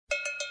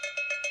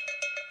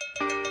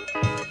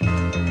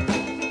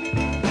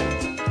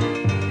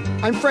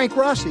I'm Frank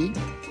Rossi,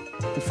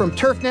 and from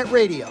TurfNet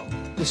Radio,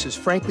 this is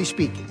Frankly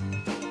Speaking.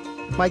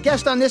 My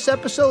guest on this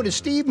episode is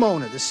Steve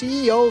Mona, the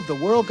CEO of the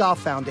World Golf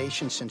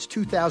Foundation since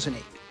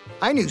 2008.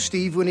 I knew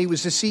Steve when he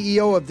was the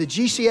CEO of the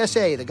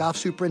GCSAA, the Golf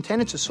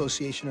Superintendents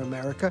Association of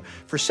America,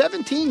 for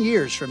 17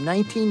 years, from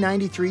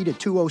 1993 to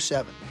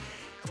 2007.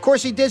 Of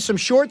course, he did some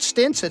short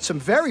stints at some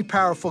very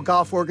powerful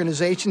golf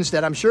organizations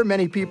that I'm sure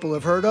many people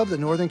have heard of, the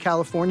Northern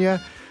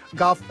California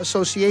Golf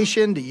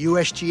Association, the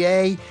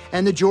USGA,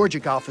 and the Georgia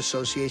Golf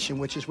Association,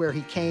 which is where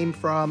he came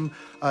from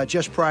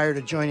just prior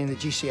to joining the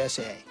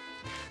GCSAA.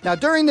 Now,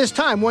 during this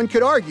time, one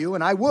could argue,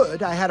 and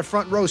I had a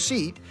front row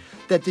seat,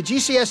 that the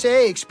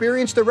GCSAA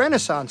experienced a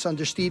renaissance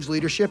under Steve's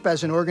leadership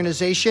as an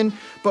organization.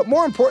 But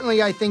more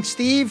importantly, I think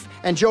Steve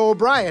and Joe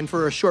O'Brien,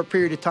 for a short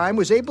period of time,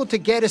 was able to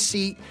get a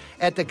seat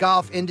at the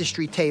golf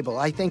industry table.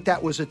 I think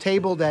that was a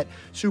table that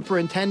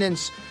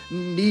superintendents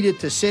needed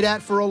to sit at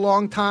for a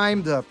long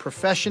time. The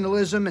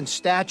professionalism and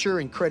stature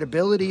and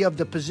credibility of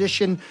the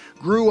position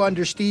grew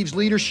under Steve's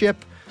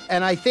leadership.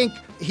 And I think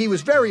he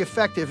was very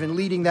effective in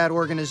leading that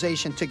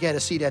organization to get a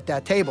seat at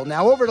that table.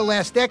 Now, over the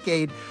last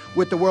decade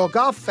with the World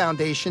Golf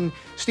Foundation,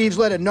 Steve's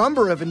led a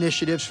number of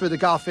initiatives for the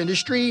golf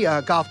industry,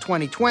 Golf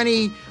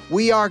 2020,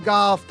 We Are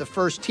Golf, the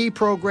First Tee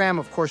program,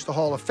 of course, the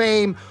Hall of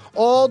Fame,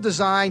 all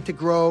designed to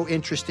grow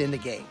interest in the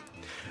game.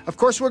 Of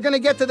course, we're going to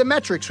get to the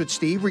metrics with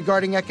Steve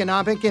regarding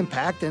economic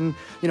impact and,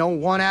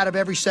 1 out of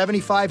every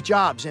 75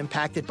 jobs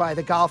impacted by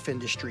the golf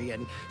industry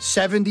and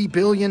 $70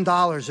 billion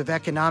of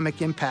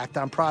economic impact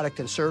on product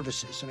and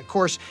services. And, of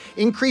course,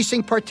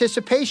 increasing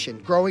participation,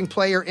 growing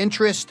player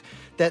interest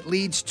that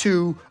leads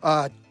to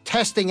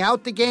testing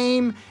out the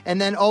game,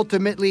 and then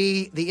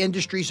ultimately the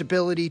industry's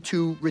ability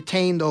to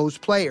retain those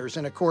players.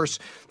 And, of course,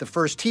 the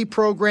First Tee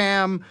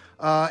program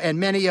and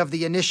many of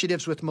the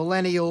initiatives with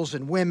millennials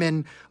and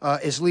women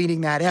is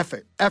leading that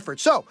effort.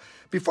 So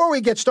before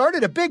we get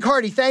started, a big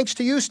hearty thanks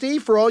to you,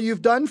 Steve, for all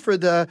you've done for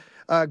the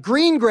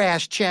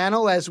Greengrass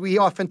channel, as we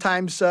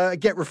oftentimes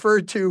get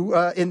referred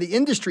to in the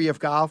industry of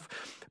golf.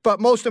 But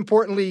most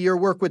importantly, your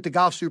work with the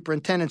golf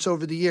superintendents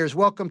over the years.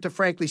 Welcome to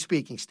Frankly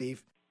Speaking,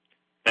 Steve.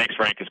 Thanks,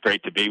 Frank. It's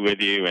great to be with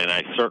you, and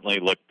I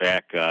certainly look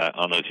back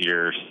on those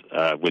years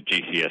with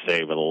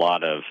GCSA with a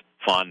lot of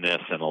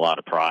fondness and a lot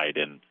of pride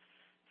in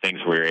things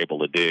we were able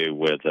to do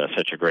with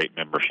such a great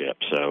membership.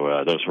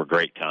 So those were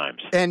great times.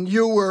 And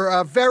you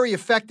were very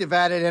effective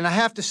at it, and I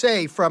have to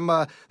say, from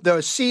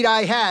the seat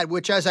I had,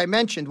 which, as I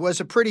mentioned, was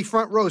a pretty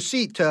front row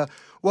seat to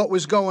what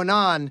was going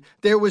on,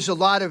 there was a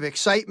lot of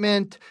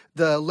excitement,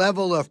 the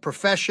level of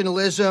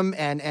professionalism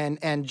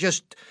and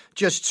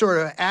just sort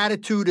of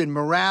attitude and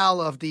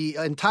morale of the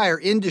entire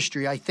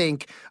industry, I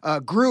think,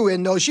 grew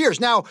in those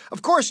years. Now,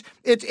 of course,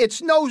 at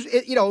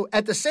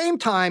the same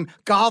time,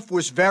 golf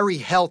was very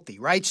healthy,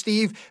 right,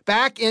 Steve?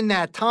 Back in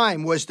that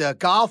time was the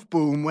golf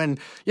boom when,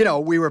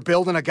 we were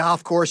building a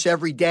golf course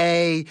every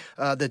day.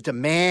 The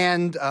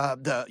demand,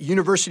 the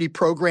university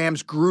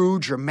programs grew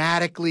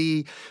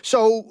dramatically.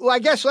 So I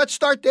guess let's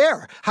start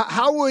there.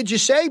 How would you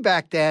say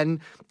back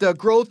then the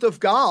growth of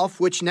golf,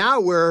 which now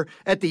we're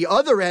at the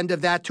other end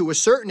of that to a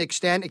certain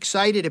extent,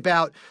 excited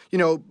about,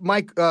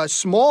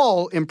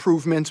 small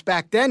improvements.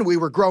 Back then we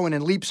were growing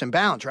in leaps and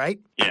bounds, right?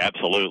 Yeah,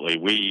 absolutely.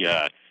 We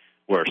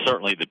were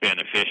certainly the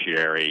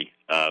beneficiary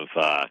of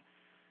a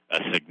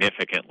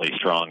significantly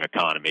strong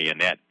economy, and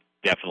that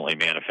definitely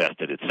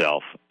manifested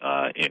itself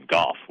in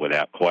golf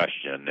without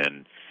question.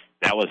 And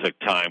that was a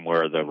time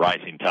where the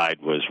rising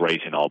tide was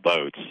raising all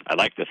boats. I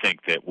like to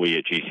think that we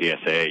at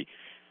GCSA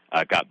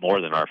got more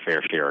than our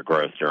fair share of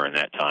growth during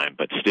that time,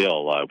 but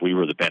still we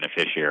were the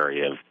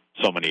beneficiary of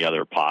so many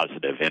other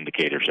positive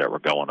indicators that were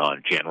going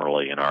on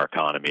generally in our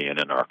economy and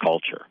in our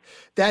culture.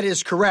 That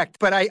is correct.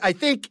 But I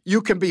think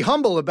you can be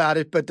humble about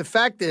it, but the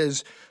fact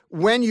is,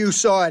 when you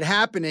saw it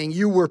happening,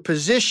 you were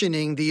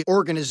positioning the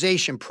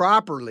organization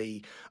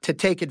properly to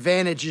take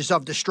advantages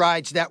of the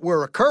strides that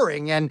were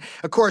occurring. And,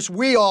 of course,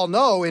 we all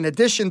know, in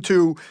addition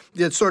to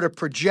the sort of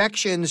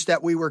projections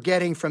that we were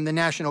getting from the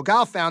National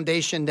Golf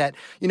Foundation that,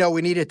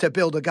 we needed to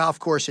build a golf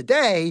course a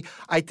day,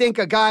 I think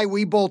a guy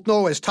we both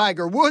know as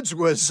Tiger Woods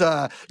was,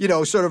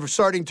 sort of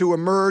starting to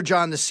emerge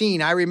on the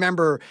scene. I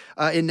remember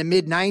in the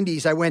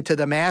mid-'90s, I went to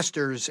the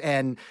Masters,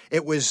 and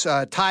it was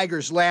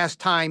Tiger's last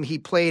time he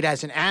played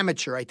as an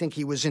amateur. I think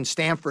he was in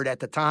Stanford at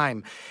the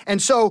time. And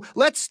so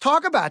let's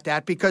talk about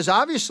that, because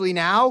obviously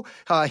now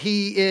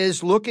he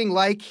is looking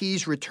like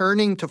he's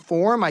returning to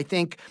form. I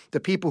think the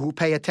people who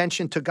pay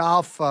attention to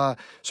golf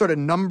sort of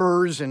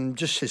numbers and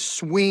just his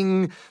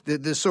swing,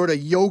 the sort of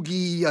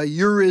yogi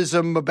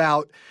eurism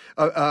about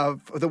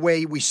the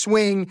way we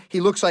swing,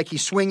 he looks like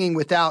he's swinging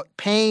without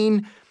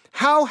pain.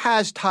 How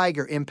has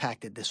Tiger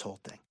impacted this whole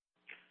thing?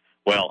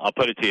 Well, I'll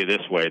put it to you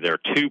this way. There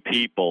are two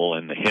people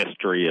in the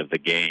history of the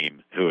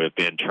game who have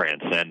been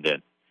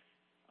transcendent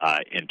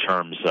in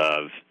terms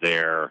of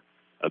their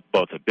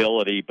both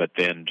ability, but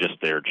then just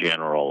their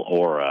general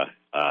aura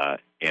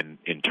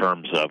in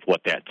terms of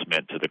what that's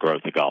meant to the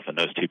growth of golf. And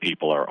those two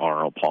people are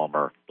Arnold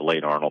Palmer, the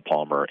late Arnold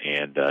Palmer,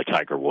 and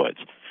Tiger Woods.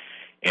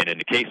 And in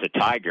the case of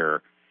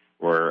Tiger,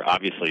 we're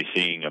obviously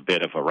seeing a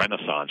bit of a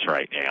renaissance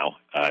right now.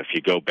 If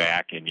you go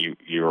back, and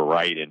you were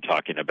right in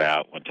talking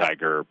about when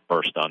Tiger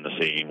burst on the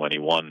scene, when he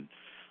won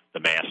the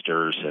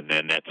Masters, and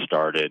then that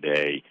started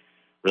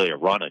really a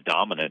run of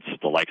dominance,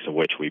 the likes of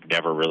which we've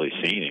never really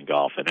seen in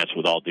golf. And that's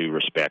with all due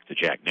respect to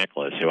Jack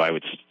Nicklaus, who I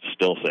would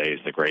still say is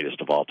the greatest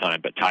of all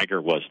time. But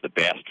Tiger was the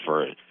best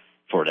for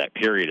that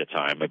period of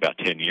time, about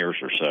 10 years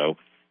or so,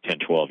 10,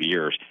 12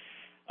 years.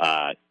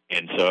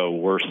 And so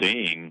we're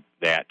seeing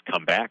that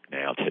come back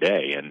now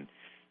today. And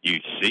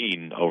you've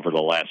seen over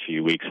the last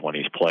few weeks when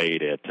he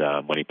played at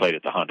the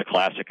Honda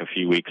Classic a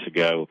few weeks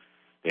ago,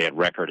 they had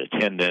record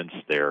attendance.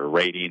 Their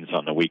ratings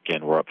on the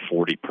weekend were up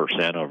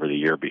 40% over the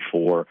year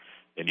before.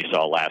 Then you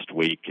saw last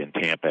week in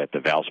Tampa at the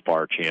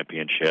Valspar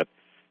Championship,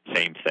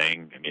 same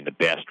thing. I mean, the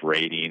best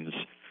ratings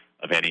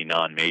of any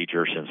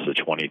non-major since the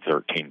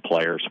 2013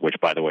 Players, which,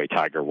 by the way,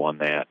 Tiger won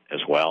that as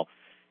well.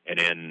 And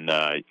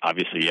then,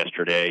 obviously,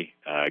 yesterday,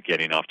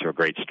 getting off to a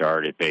great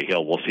start at Bay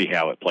Hill. We'll see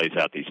how it plays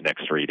out these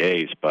next 3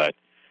 days, but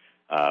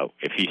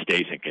if he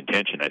stays in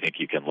contention, I think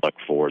you can look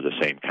for the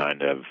same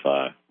kind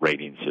of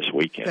ratings this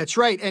weekend. That's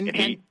right. And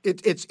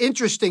it's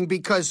interesting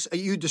because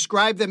you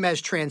describe them as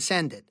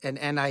transcendent.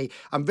 And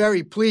I'm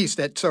very pleased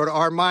that sort of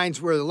our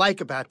minds were alike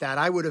about that.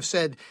 I would have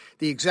said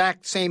the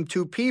exact same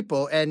two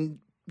people. And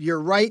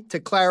you're right to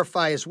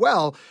clarify as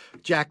well.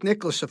 Jack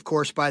Nicklaus, of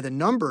course, by the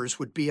numbers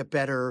would be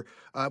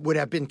would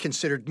have been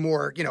considered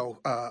more,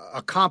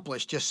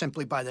 accomplished just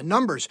simply by the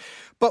numbers.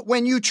 But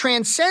when you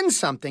transcend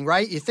something,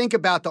 right, you think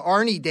about the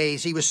Arnie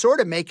days, he was sort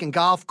of making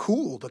golf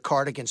cool, the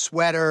cardigan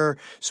sweater,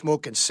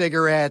 smoking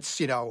cigarettes,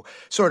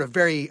 sort of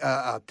very,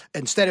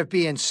 instead of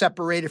being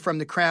separated from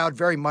the crowd,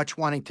 very much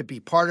wanting to be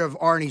part of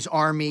Arnie's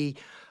army.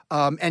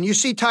 And you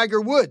see Tiger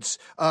Woods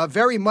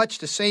very much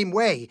the same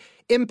way,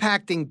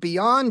 impacting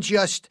beyond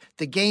just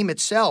the game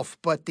itself,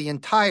 but the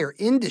entire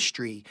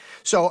industry.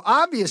 So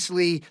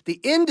obviously, the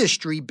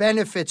industry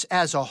benefits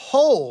as a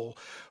whole.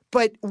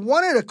 But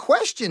one of the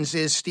questions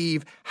is,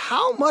 Steve,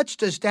 how much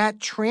does that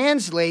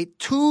translate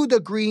to the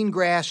green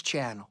grass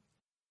channel?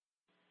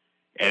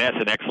 And that's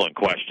an excellent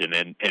question.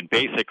 And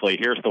basically,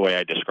 here's the way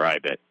I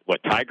describe it.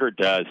 What Tiger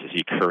does is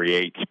he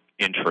creates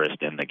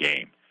interest in the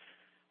game.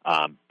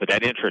 But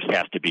that interest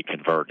has to be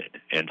converted.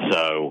 And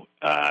so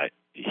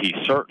he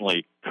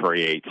certainly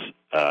creates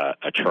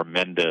a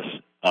tremendous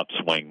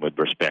upswing with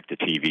respect to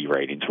TV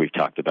ratings. We've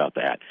talked about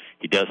that.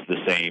 He does the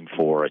same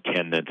for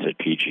attendance at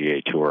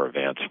PGA Tour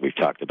events. We've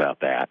talked about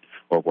that,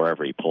 or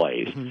wherever he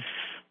plays. Mm-hmm.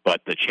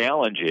 But the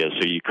challenge is,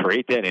 so you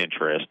create that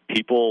interest,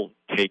 people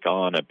take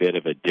on a bit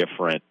of a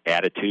different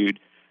attitude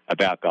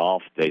about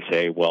golf. They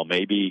say, well,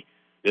 maybe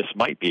this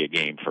might be a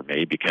game for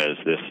me because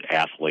this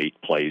athlete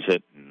plays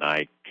it and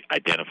I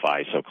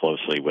identify so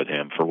closely with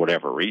him for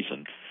whatever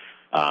reason.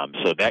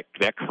 So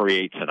that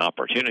creates an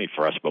opportunity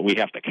for us, but we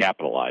have to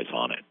capitalize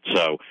on it.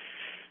 So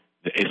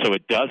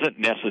it doesn't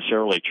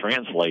necessarily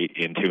translate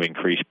into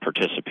increased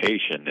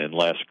participation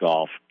unless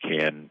golf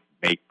can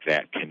make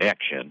that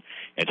connection.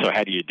 And so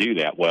how do you do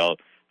that? Well,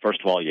 first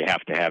of all, you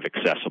have to have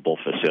accessible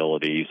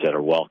facilities that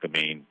are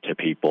welcoming to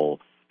people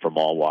from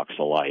all walks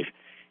of life.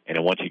 And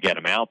then once you get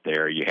them out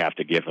there, you have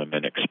to give them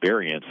an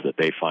experience that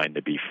they find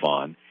to be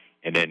fun.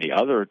 And then the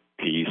other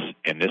piece,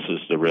 and this is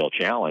the real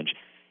challenge,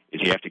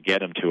 is you have to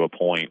get them to a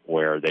point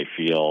where they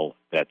feel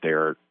that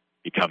they're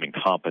becoming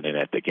competent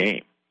at the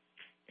game.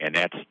 And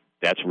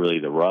that's really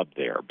the rub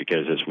there,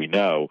 because as we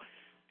know,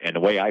 and the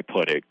way I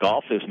put it,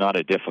 golf is not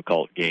a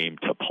difficult game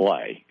to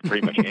play.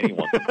 Pretty much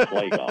anyone can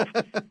play golf,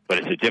 but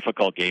it's a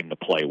difficult game to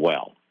play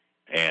well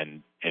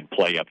and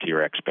play up to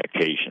your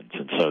expectations.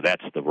 And so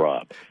that's the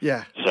rub.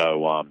 Yeah.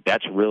 So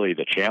that's really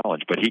the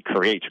challenge. But he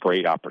creates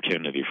great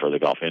opportunity for the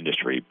golf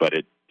industry, but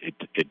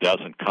it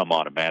doesn't come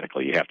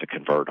automatically. You have to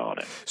convert on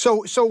it.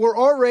 So we're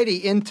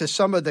already into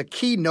some of the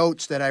key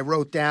notes that I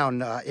wrote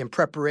down in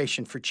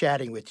preparation for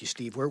chatting with you,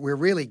 Steve. We're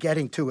really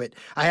getting to it.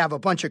 I have a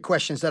bunch of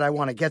questions that I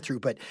want to get through,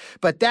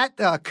 but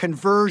that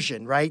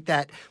conversion, right?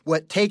 That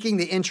what taking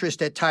the interest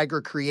that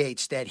Tiger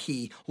creates, that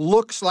he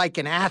looks like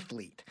an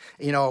athlete,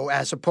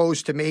 as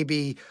opposed to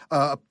maybe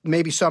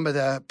some of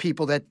the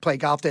people that play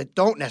golf that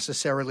don't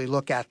necessarily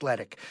look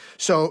athletic.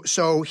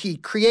 So he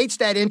creates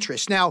that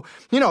interest. Now,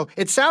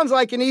 it sounds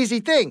like an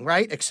easy thing,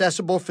 right?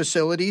 Accessible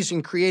facilities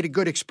and create a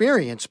good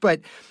experience.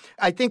 But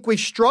I think we've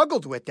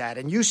struggled with that.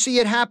 And you see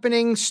it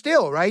happening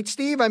still, right,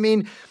 Steve? I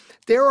mean,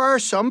 there are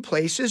some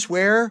places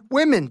where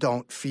women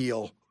don't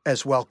feel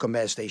as welcome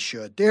as they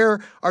should. There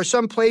are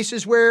some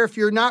places where if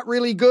you're not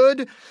really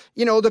good,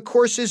 the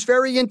course is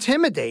very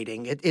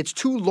intimidating. It's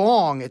too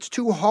long. It's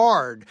too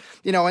hard.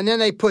 And then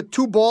they put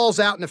two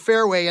balls out in the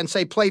fairway and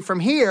say, play from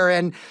here.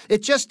 And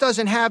it just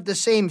doesn't have the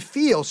same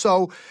feel.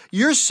 So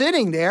you're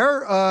sitting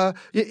there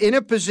in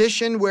a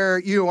position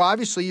where,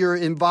 obviously you're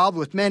involved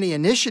with many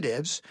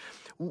initiatives.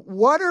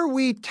 What are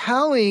we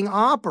telling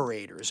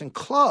operators and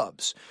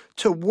clubs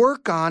to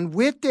work on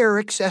with their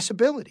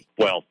accessibility?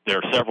 Well, there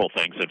are several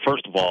things. And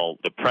first of all,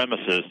 the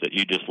premises that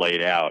you just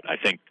laid out, I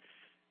think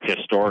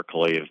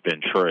historically have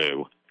been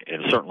true,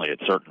 and certainly at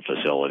certain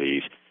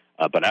facilities.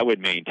 But I would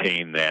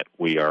maintain that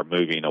we are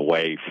moving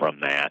away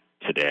from that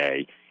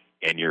today,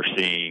 and you're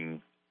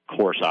seeing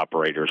course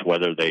operators,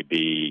 whether they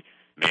be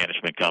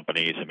management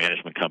companies, and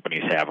management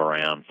companies have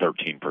around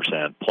 13%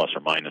 plus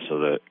or minus of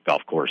the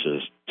golf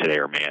courses today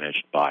are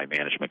managed by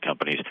management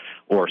companies,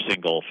 or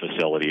single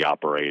facility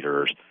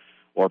operators,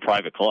 or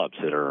private clubs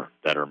that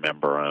are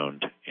member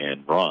owned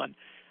and run.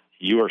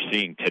 You are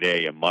seeing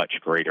today a much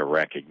greater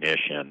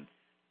recognition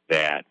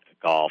that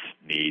golf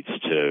needs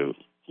to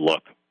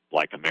look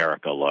like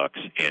America looks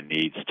and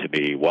needs to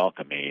be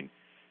welcoming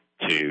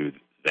to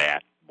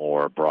that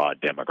more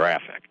broad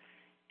demographic.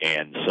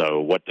 And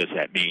so what does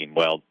that mean?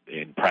 Well,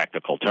 in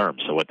practical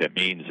terms, so what that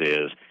means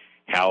is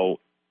how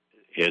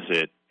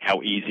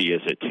easy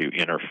is it to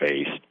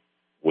interface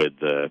with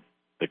the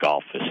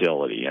golf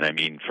facility? And I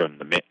mean, from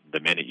the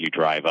minute you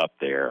drive up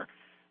there,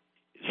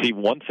 see,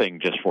 one thing,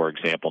 just for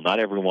example, not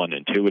everyone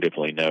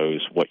intuitively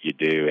knows what you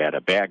do at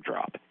a bag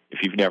drop. If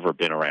you've never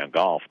been around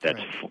golf, that's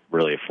right.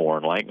 Really a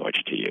foreign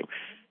language to you.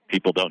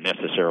 People don't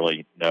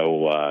necessarily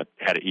know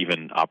how to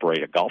even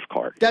operate a golf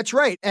cart. That's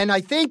right. And I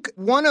think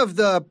one of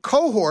the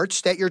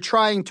cohorts that you're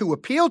trying to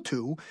appeal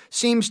to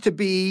seems to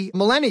be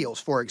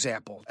millennials, for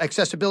example,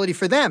 accessibility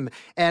for them.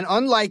 And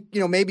unlike,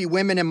 maybe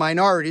women and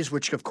minorities,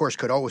 which of course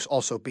could always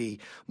also be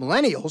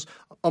millennials,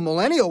 a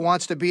millennial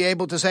wants to be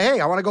able to say,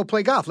 hey, I want to go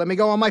play golf. Let me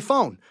go on my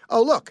phone.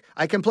 Oh, look,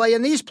 I can play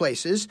in these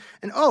places.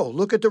 And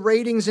look at the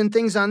ratings and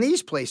things on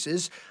these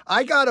places.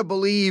 I got to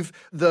believe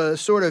the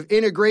sort of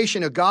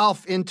integration of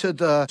golf into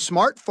the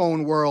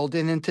smartphone world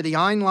and into the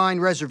online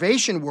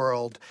reservation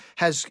world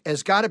has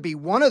got to be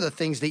one of the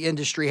things the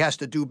industry has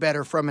to do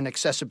better from an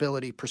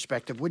accessibility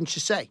perspective, wouldn't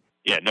you say?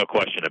 Yeah, no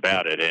question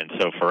about it. And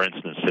so, for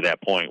instance, to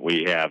that point,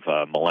 we have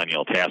a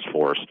millennial task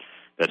force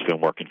that's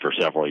been working for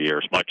several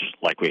years, much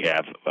like we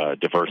have a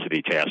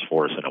diversity task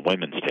force and a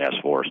women's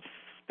task force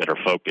that are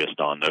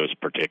focused on those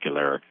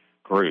particular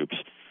groups.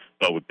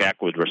 But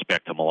back with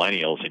respect to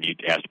millennials, and you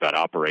asked about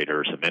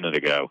operators a minute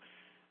ago,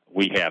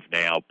 we have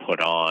now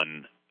put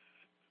on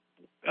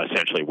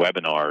essentially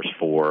webinars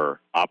for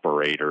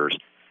operators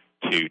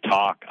to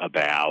talk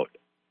about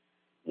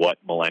what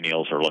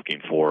millennials are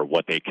looking for,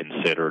 what they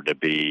consider to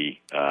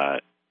be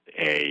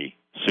a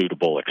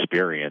suitable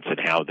experience, and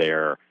how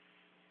they're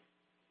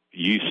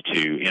used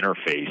to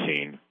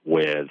interfacing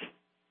with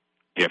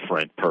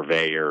different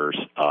purveyors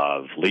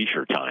of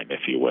leisure time,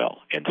 if you will.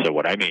 And so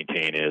what I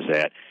maintain is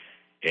that,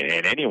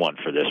 and anyone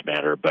for this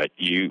matter, but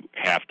you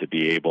have to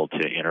be able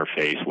to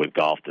interface with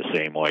golf the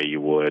same way you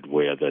would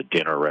with a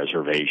dinner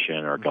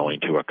reservation or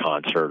going to a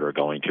concert or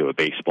going to a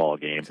baseball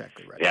game.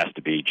 Exactly right. It has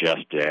to be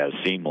just as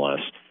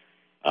seamless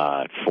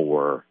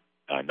for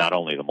not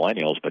only the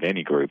millennials, but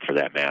any group for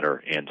that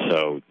matter. And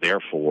so,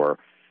 therefore,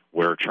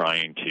 we're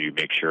trying to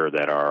make sure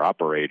that our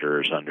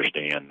operators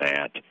understand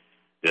that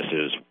this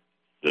is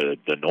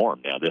the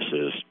norm now. This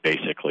is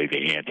basically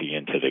the ante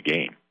into the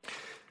game.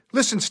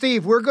 Listen,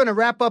 Steve, we're going to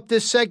wrap up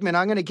this segment.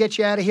 I'm going to get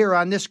you out of here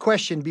on this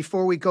question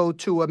before we go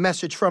to a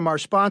message from our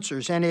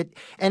sponsors. And it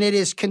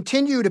is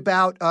continued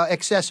about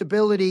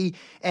accessibility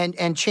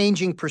and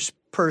changing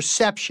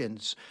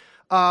perceptions.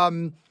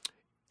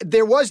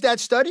 There was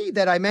that study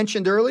that I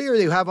mentioned earlier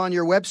that you have on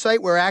your website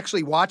where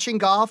actually watching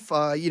golf,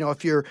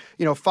 if you're,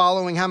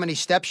 following how many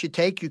steps you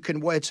take,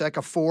 it's like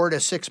a 4 to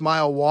 6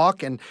 mile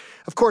walk. And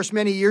of course,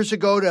 many years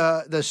ago,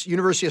 the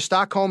University of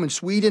Stockholm in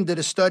Sweden did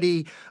a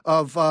study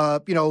of,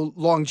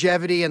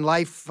 longevity and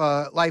life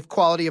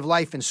quality of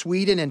life in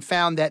Sweden, and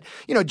found that,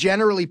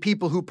 generally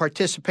people who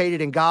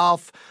participated in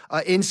golf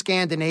in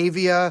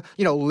Scandinavia,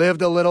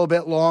 lived a little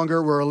bit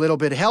longer, were a little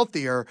bit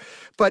healthier.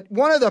 But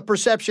one of the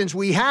perceptions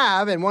we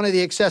have, and one of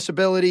the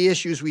accessibility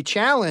issues we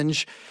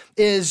challenge,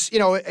 is,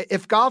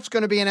 if golf's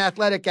going to be an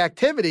athletic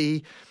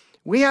activity,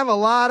 we have a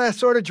lot of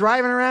sort of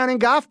driving around in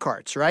golf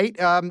carts, right?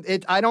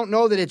 I don't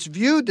know that it's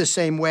viewed the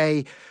same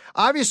way.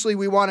 Obviously,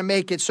 we want to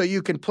make it so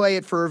you can play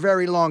it for a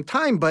very long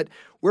time, but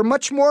we're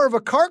much more of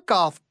a cart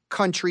golf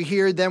country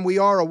here than we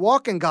are a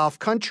walking golf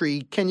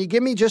country. Can you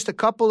give me just a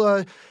couple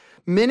of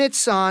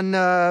minutes on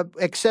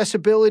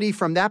accessibility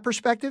from that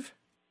perspective?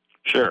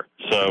 Sure.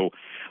 So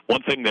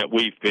one thing that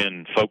we've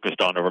been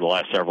focused on over the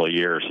last several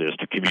years is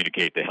to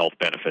communicate the health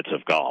benefits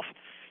of golf.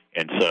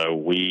 And so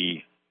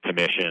we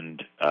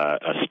commissioned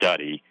a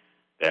study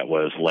that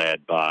was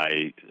led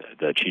by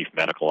the chief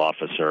medical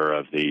officer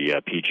of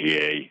the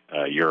PGA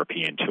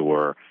European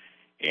Tour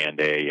and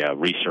a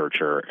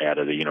researcher out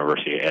of the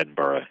University of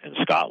Edinburgh in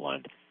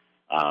Scotland,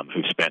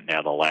 who spent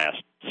now the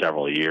last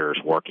several years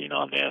working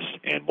on this.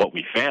 And what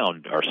we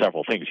found are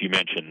several things. You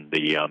mentioned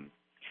the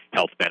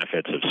health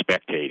benefits of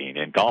spectating.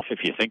 And golf, if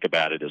you think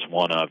about it, is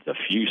one of the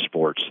few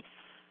sports,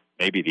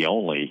 maybe the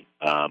only,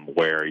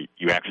 where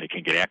you actually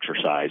can get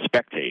exercise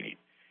spectating.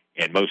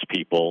 And most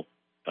people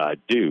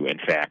do, in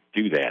fact,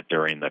 do that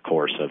during the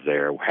course of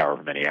their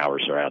however many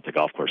hours they're at the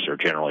golf course. They're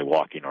generally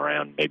walking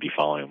around, maybe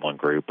following one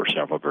group or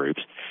several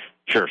groups.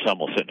 Sure, some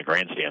will sit in the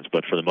grandstands,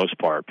 but for the most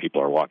part,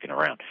 people are walking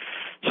around.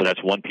 So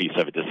that's one piece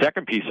of it. The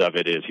second piece of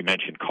it is, you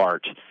mentioned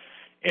carts.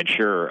 And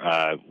sure,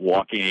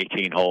 walking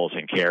 18 holes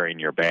and carrying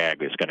your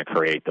bag is going to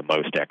create the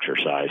most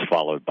exercise,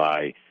 followed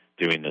by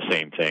doing the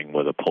same thing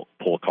with a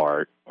pull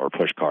cart or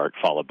push cart,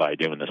 followed by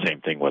doing the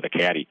same thing with a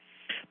caddy.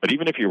 But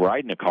even if you're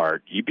riding a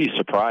cart, you'd be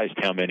surprised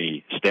how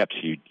many steps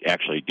you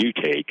actually do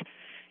take,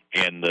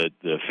 and the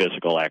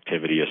physical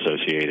activity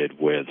associated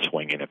with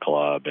swinging a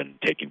club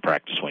and taking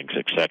practice swings,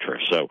 etc.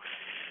 So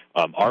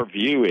our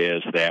view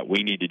is that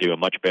we need to do a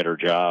much better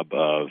job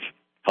of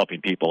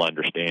helping people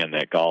understand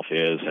that golf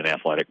is an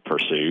athletic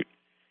pursuit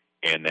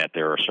and that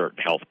there are certain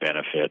health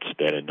benefits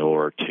that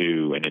inure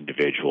to an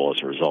individual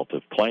as a result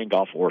of playing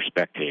golf or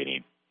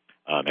spectating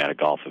at a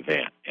golf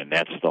event. And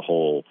that's the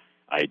whole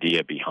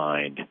idea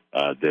behind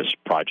this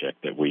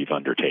project that we've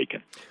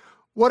undertaken.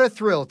 What a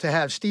thrill to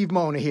have Steve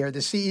Mona here, the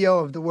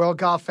CEO of the World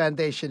Golf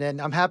Foundation,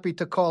 and I'm happy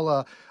to call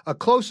a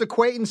close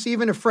acquaintance,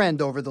 even a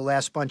friend, over the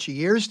last bunch of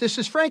years. This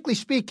is Frankly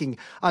Speaking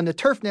on the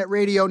TurfNet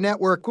Radio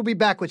Network. We'll be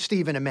back with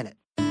Steve in a minute.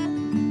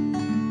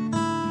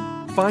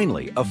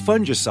 Finally, a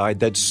fungicide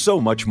that's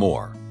so much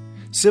more.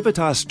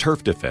 Civitas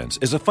Turf Defense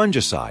is a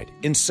fungicide,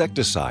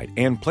 insecticide,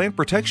 and plant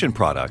protection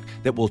product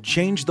that will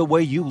change the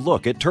way you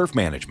look at turf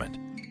management.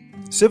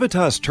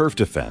 Civitas Turf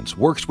Defense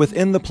works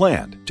within the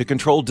plant to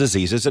control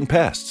diseases and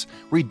pests,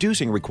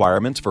 reducing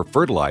requirements for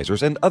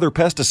fertilizers and other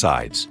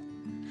pesticides.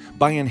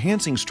 By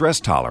enhancing stress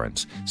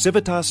tolerance,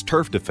 Civitas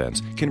Turf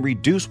Defense can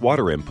reduce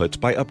water inputs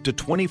by up to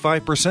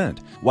 25%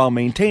 while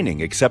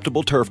maintaining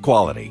acceptable turf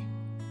quality.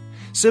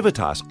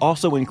 Civitas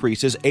also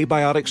increases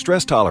abiotic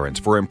stress tolerance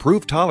for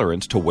improved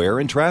tolerance to wear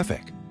and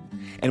traffic.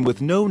 And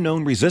with no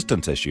known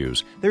resistance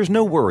issues, there's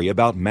no worry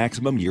about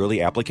maximum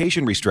yearly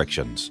application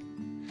restrictions.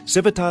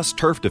 Civitas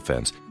Turf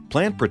Defense,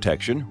 plant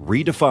protection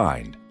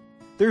redefined.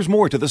 There's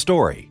more to the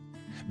story.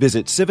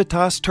 Visit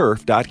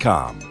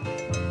civitasturf.com.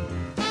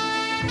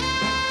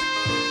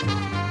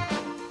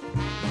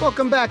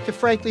 Welcome back to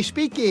Frankly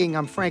Speaking.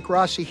 I'm Frank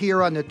Rossi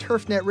here on the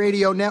TurfNet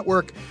Radio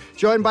Network,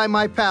 joined by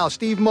my pal,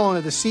 Steve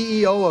Mona, the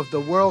CEO of the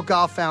World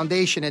Golf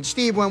Foundation. And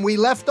Steve, when we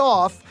left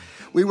off,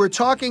 we were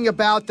talking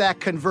about that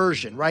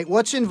conversion, right?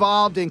 What's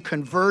involved in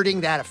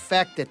converting that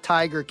effect that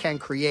Tiger can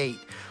create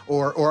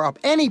or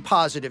any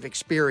positive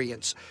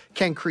experience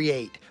can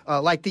create,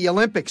 like the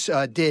Olympics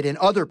did in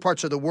other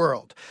parts of the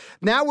world.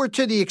 Now we're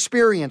to the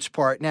experience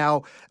part.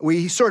 Now,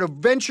 we sort of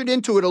ventured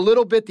into it a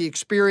little bit, the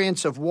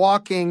experience of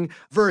walking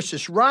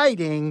versus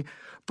riding.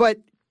 But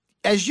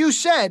as you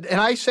said, and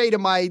I say to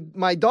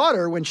my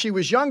daughter when she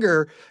was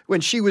younger,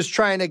 when she was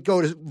trying to go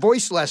to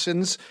voice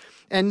lessons,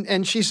 and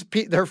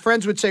her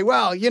friends would say,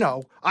 well, you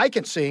know, I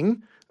can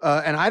sing.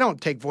 And I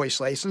don't take voice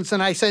lessons.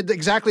 And I said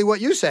exactly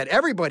what you said.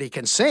 Everybody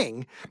can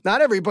sing.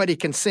 Not everybody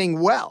can sing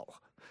well.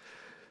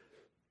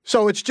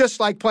 So it's just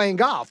like playing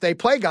golf. They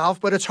play golf,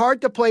 but it's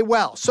hard to play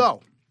well.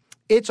 So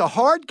it's a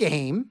hard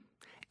game.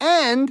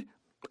 And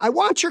I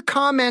want your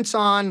comments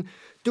on,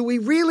 do we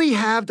really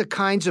have the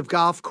kinds of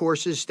golf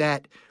courses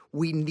that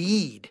we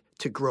need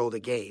to grow the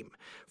game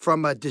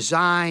from a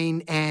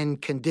design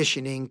and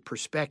conditioning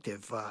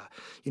perspective?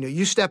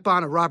 You step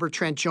on a Robert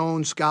Trent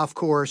Jones golf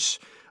course,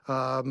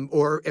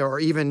 or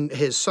even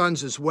his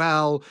sons as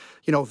well,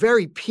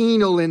 very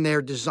penal in their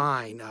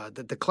design.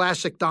 The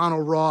classic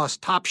Donald Ross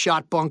Top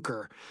Shot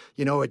bunker,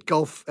 at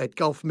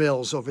Gulf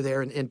Mills over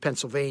there in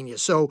Pennsylvania.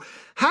 So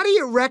how do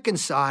you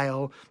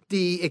reconcile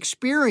the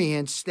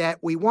experience that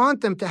we want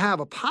them to have,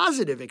 a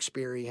positive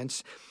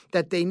experience,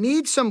 that they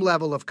need some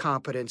level of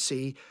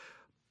competency,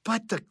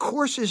 but the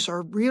courses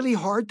are really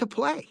hard to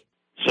play?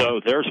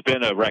 So there's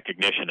been a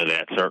recognition of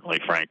that,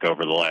 certainly, Frank,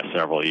 over the last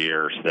several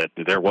years, that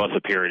there was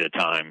a period of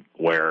time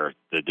where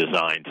the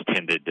designs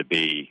tended to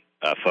be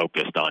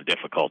focused on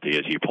difficulty,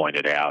 as you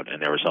pointed out,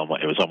 and it was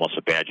almost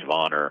a badge of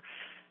honor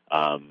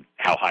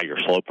how high your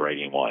slope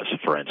rating was,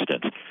 for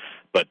instance.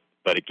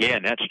 But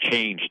again, that's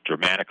changed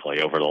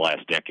dramatically over the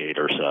last decade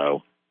or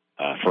so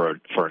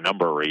for a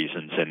number of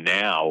reasons. And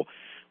now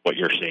what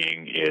you're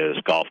seeing is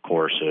golf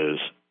courses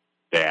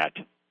that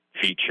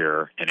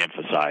feature and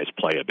emphasize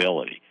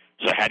playability.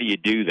 So how do you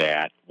do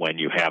that when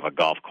you have a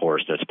golf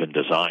course that's been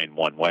designed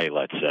one way,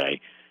 let's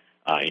say,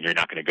 and you're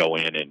not going to go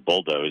in and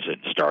bulldoze it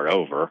and start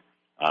over,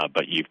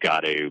 but you've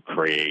got to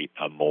create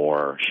a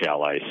more,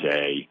 shall I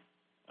say,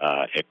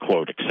 a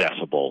quote,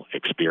 accessible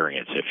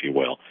experience, if you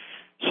will.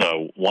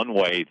 So one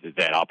way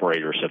that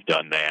operators have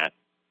done that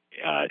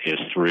is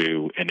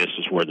through, and this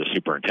is where the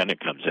superintendent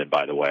comes in,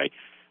 by the way,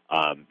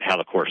 how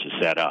the course is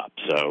set up.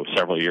 So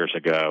several years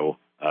ago,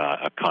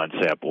 a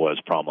concept was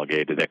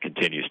promulgated that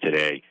continues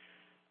today,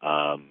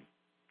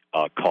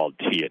 called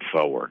Tee It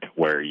Forward,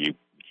 where you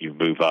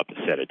move up a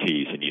set of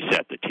tees and you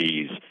set the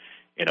tees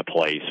in a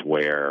place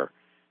where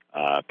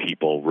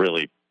people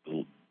really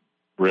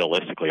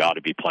realistically ought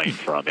to be playing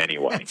from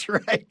anyway. That's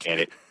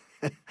right.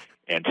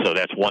 And so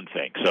that's one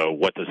thing. So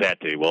what does that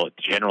do? Well, it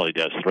generally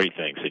does three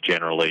things. It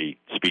generally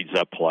speeds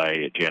up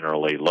play, it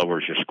generally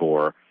lowers your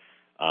score,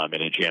 and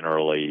it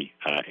generally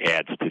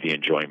adds to the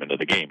enjoyment of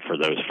the game for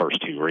those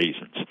first two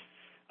reasons.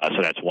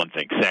 So that's one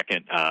thing.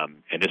 Second,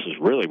 and this is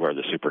really where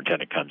the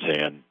superintendent comes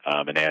in,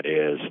 and that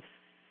is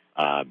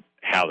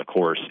how the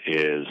course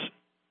is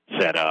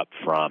set up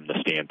from the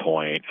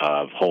standpoint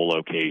of hole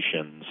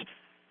locations,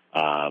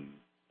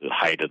 the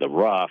height of the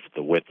rough,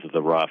 the width of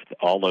the rough,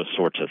 all those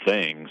sorts of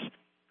things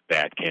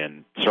that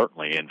can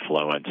certainly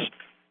influence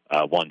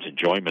one's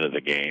enjoyment of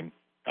the game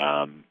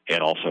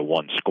and also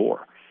one's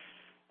score.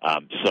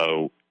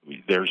 So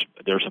there's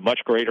a much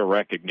greater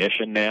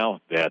recognition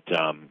now that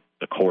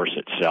the course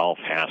itself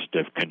has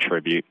to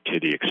contribute to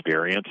the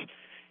experience,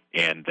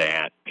 and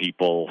that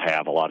people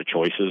have a lot of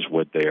choices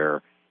with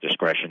their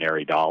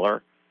discretionary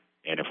dollar.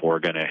 And if we're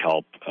going to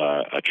help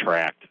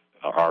attract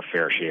our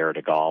fair share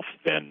to golf,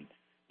 then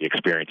the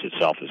experience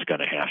itself is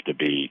going to have to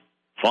be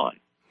fun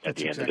at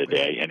the end of the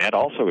day. And that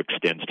also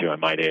extends to, I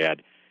might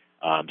add,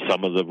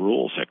 some of the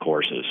rules at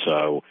courses.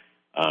 So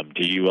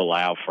do you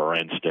allow, for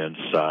instance,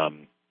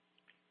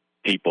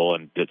 people,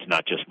 and it's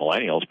not just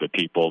millennials, but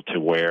people to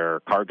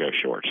wear cargo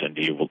shorts? And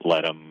do you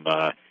let them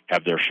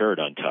have their shirt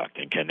untucked?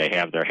 And can they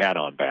have their hat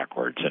on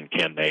backwards? And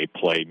can they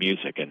play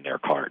music in their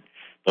cart?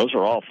 Those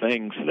are all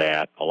things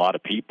that a lot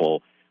of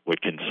people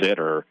would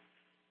consider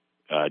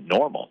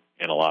normal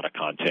in a lot of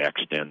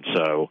context. And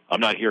so I'm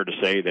not here to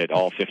say that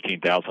all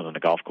 15,000 on the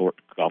golf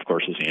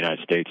courses in the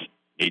United States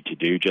need to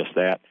do just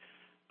that,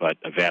 but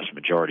a vast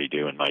majority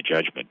do, in my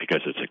judgment,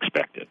 because it's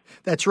expected.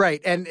 That's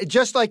right. And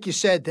just like you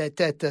said, that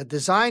the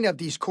design of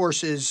these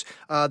courses,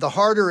 the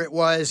harder it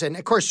was, and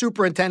of course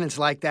superintendents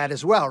like that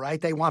as well, right?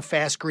 They want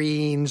fast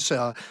greens.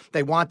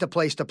 They want the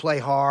place to play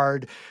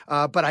hard.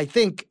 But I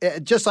think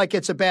just like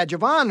it's a badge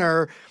of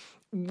honor,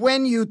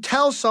 when you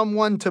tell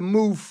someone to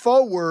move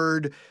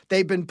forward,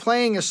 they've been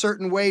playing a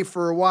certain way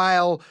for a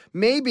while,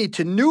 maybe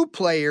to new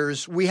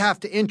players, we have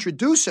to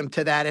introduce them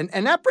to that.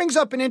 And that brings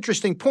up an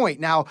interesting point.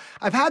 Now,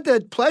 I've had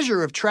the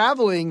pleasure of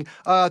traveling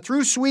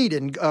through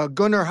Sweden.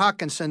 Gunnar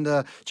Håkansson,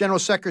 the General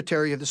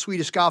Secretary of the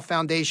Swedish Golf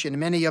Foundation, and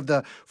many of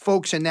the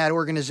folks in that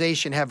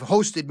organization have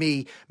hosted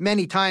me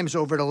many times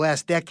over the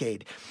last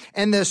decade.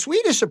 And the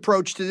Swedish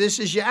approach to this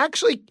is you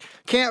actually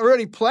can't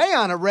really play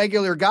on a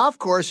regular golf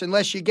course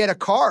unless you get a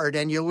card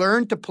and you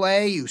learn to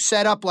play. You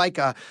set up like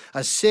a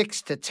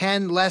 6 to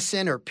 10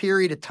 lesson or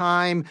period of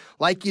time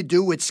like you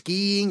do with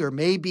skiing, or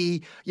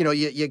maybe,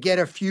 you get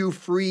a few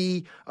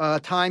free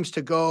times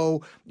to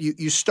go.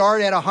 You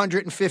start at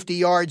 150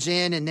 yards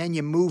in and then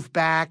you move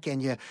back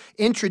and you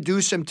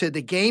introduce them to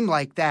the game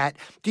like that.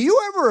 Do you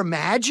ever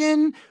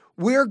imagine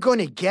we're going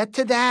to get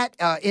to that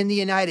in the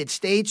United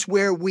States,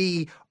 where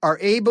we are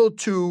able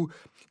to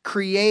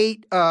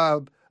create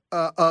a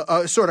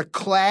sort of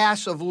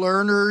class of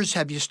learners?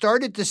 Have you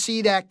started to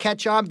see that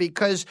catch on?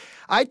 Because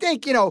I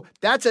think,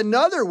 that's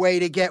another way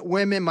to get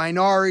women,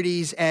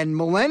 minorities, and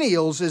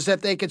millennials, is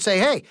that they could say,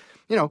 hey,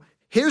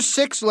 here's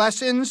 6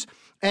 lessons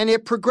and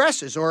it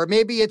progresses. Or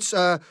maybe it's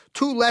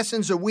 2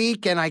 lessons a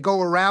week and I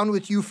go around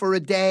with you for a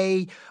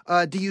day.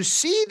 Do you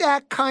see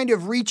that kind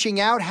of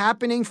reaching out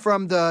happening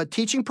from the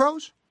teaching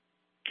pros?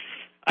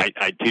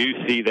 I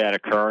do see that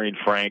occurring,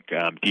 Frank,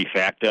 de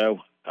facto,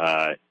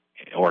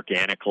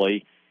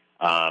 organically.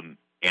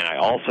 And I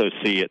also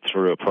see it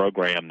through a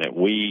program that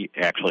we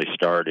actually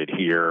started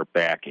here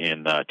back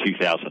in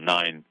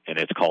 2009, and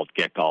it's called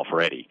Get Golf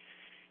Ready.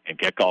 And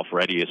Get Golf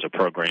Ready is a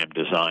program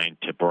designed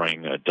to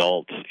bring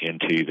adults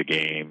into the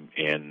game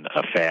in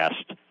a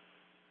fast,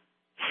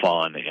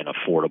 fun, and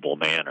affordable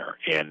manner.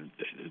 And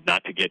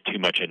not to get too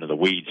much into the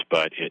weeds,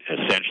 but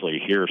essentially,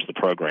 here's the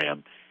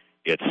program.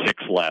 It's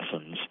 6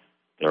 lessons.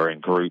 They're in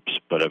groups,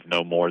 but of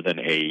no more than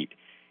 8.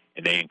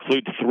 And they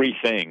include 3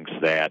 things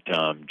that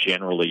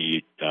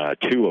generally,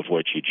 2 of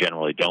which you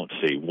generally don't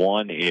see.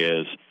 One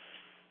is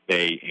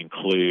they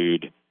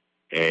include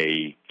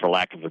for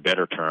lack of a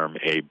better term,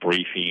 a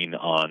briefing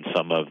on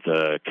some of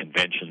the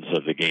conventions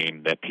of the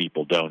game that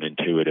people don't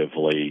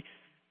intuitively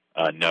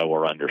know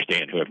or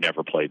understand, who have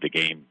never played the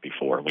game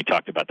before. And we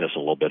talked about this a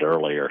little bit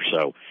earlier.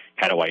 So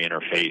how do I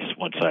interface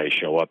once I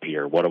show up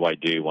here? What do I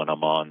do when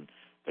I'm on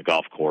the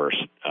golf course?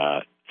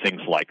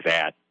 Things like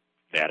that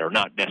are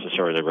not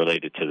necessarily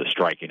related to the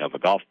striking of a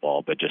golf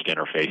ball, but just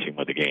interfacing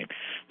with the game.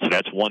 So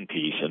that's one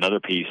piece. Another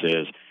piece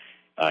is,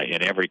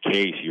 in every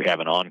case, you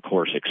have an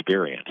on-course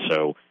experience.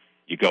 So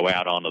you go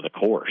out onto the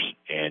course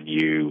and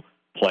you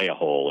play a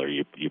hole, or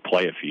you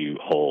play a few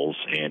holes,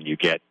 and you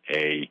get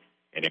an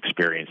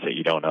experience that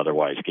you don't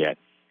otherwise get.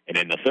 And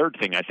then the third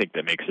thing I think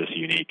that makes this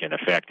unique and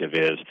effective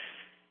is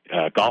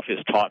golf is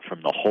taught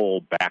from the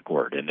hole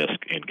backward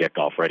in Get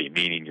Golf Ready,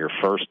 meaning your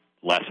first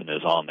lesson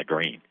is on the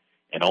green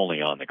and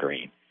only on the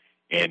green.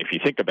 And if you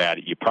think about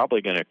it, you're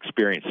probably going to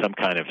experience some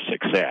kind of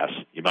success.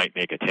 You might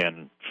make a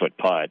 10-foot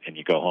putt, and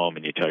you go home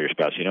and you tell your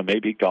spouse,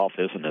 maybe golf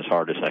isn't as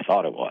hard as I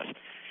thought it was.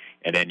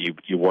 And then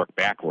you work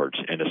backwards,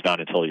 and it's not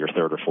until your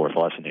 3rd or 4th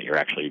lesson that you're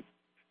actually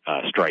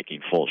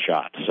striking full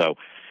shots. So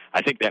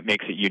I think that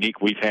makes it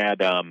unique. We've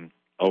had,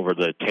 over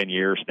the 10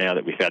 years now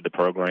that we've had the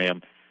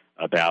program,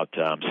 about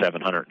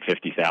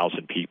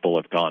 750,000 people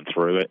have gone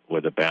through it,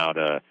 with about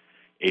a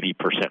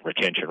 80%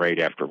 retention rate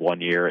after 1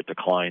 year. It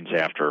declines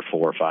after 4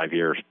 or 5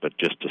 years, but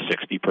just to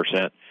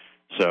 60%.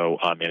 So,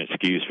 and it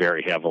skews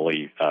very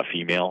heavily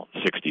female,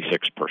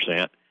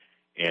 66%,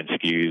 and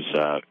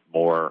skews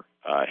more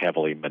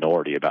heavily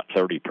minority, about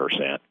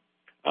 30%.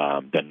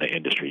 Than the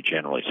industry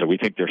generally. So we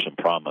think there's some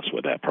promise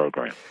with that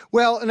program.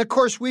 Well, and of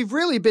course, we've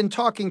really been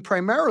talking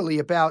primarily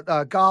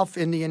about golf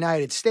in the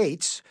United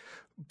States.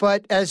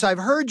 But as I've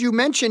heard you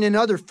mention in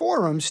other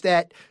forums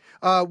that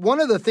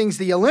one of the things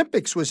the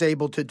Olympics was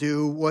able to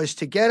do was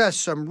to get us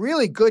some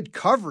really good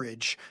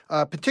coverage,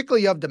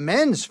 particularly of the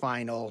men's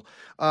final.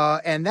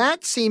 And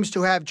that seems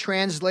to have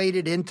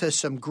translated into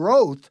some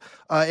growth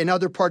in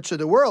other parts of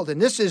the world.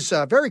 And this is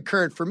very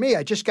current for me.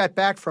 I just got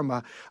back from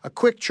a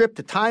quick trip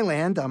to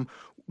Thailand. I'm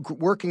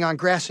working on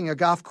grassing a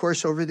golf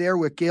course over there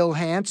with Gil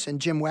Hance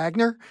and Jim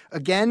Wagner,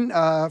 again,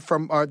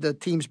 from the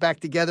teams back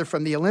together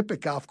from the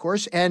Olympic golf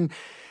course. And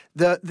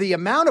the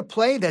amount of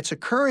play that's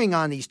occurring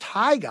on these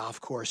Thai golf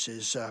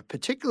courses,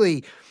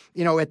 particularly,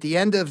 at the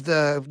end of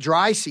the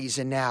dry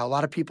season now, a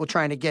lot of people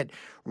trying to get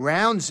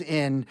rounds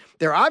in.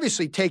 They're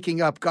obviously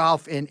taking up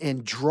golf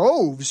in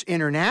droves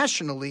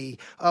internationally.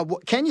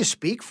 Can you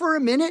speak for a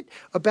minute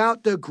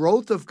about the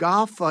growth of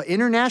golf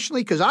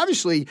internationally? Because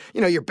obviously,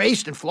 you're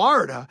based in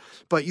Florida,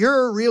 but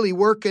you're really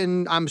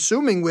working, I'm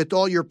assuming, with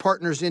all your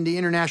partners in the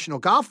International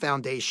Golf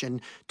Foundation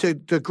to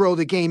grow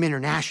the game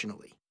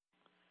internationally.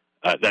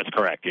 That's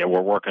correct. Yeah, we're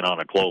working on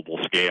a global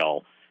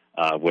scale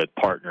with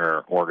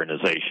partner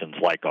organizations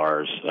like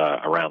ours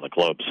around the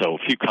globe. So a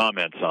few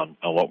comments on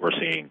what we're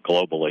seeing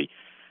globally.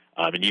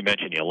 And you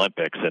mentioned the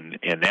Olympics,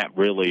 and that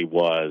really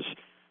was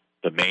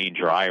the main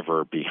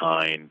driver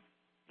behind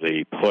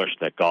the push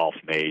that golf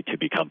made to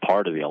become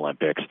part of the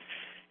Olympics.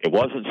 It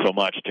wasn't so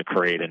much to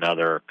create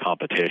another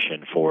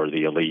competition for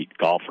the elite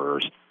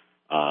golfers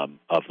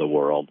of the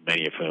world,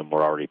 many of whom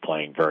were already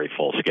playing very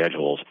full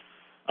schedules.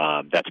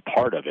 That's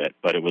part of it,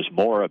 but it was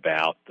more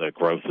about the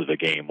growth of the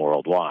game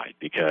worldwide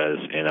because,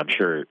 and I'm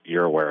sure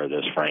you're aware of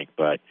this, Frank,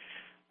 but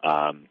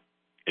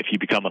if you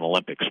become an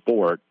Olympic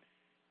sport,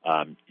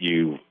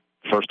 you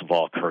first of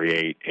all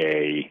create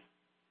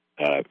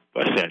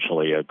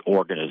essentially an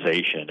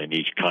organization in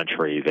each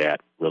country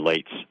that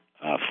relates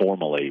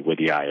formally with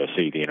the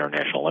IOC, the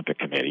International Olympic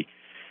Committee.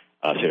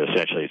 So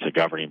essentially it's a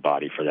governing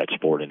body for that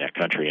sport in that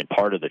country. And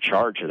part of the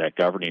charge of that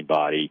governing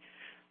body,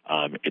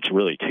 it's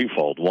really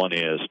twofold. One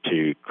is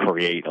to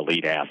create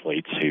elite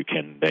athletes who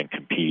can then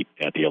compete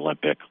at the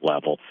Olympic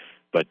level.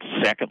 But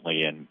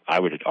secondly, and I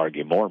would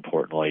argue more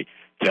importantly,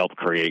 to help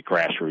create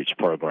grassroots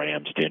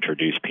programs to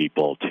introduce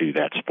people to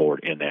that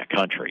sport in that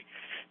country.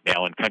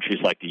 Now, in countries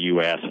like the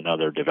U.S. and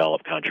other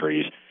developed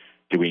countries,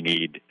 do we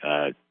need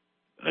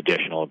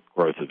additional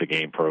growth of the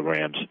game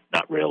programs?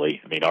 Not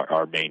really. I mean,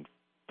 our main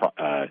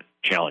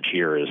challenge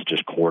here is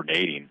just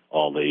coordinating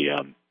all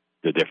the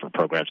different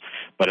programs.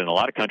 But in a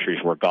lot of countries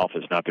where golf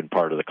has not been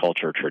part of the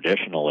culture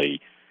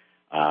traditionally,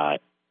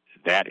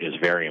 that is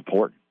very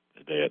important,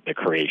 the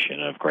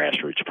creation of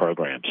grassroots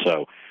programs.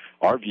 So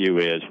our view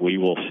is we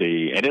will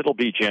see, and it'll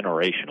be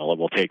generational, it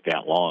will take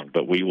that long,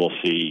 but we will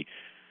see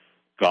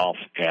golf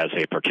as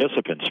a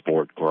participant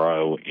sport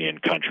grow in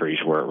countries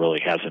where it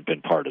really hasn't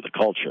been part of the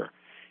culture.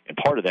 And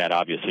part of that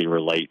obviously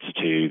relates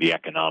to the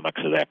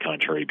economics of that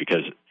country,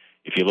 because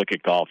if you look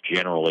at golf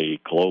generally,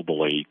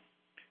 globally,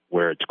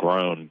 where it's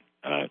grown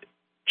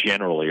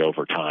generally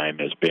over time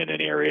has been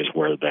in areas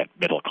where that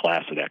middle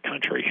class of that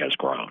country has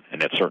grown,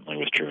 and that certainly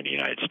was true in the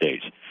United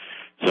States.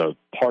 So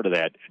part of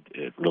that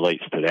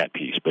relates to that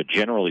piece. But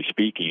generally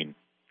speaking,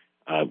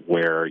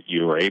 where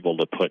you are able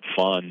to put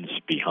funds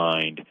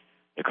behind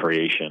the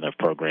creation of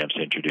programs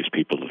to introduce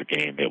people to the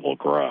game, it will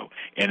grow.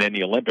 And then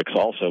the Olympics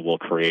also will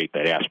create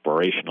that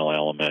aspirational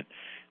element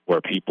where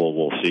people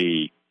will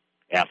see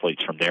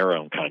athletes from their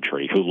own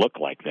country, who look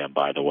like them,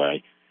 by the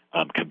way,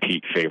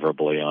 compete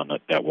favorably on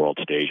that world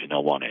stage, and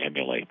they'll want to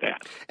emulate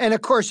that. And,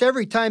 of course,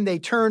 every time they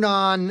turn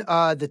on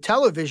the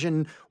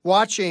television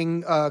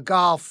watching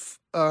golf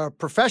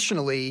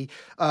professionally,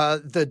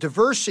 the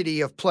diversity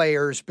of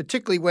players,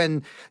 particularly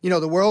when,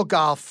 the World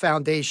Golf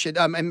Foundation,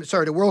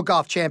 the World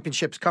Golf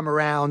Championships come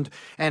around,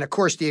 and, of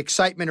course, the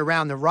excitement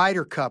around the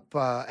Ryder Cup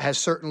has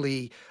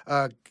certainly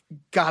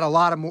got a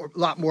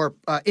lot more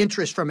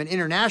interest from an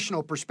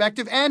international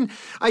perspective, and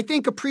I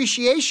think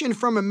appreciation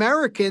from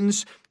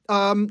Americans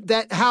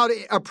that how to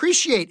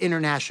appreciate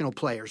international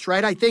players,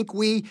 right? I think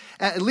we,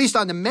 at least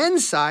on the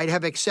men's side,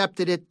 have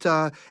accepted it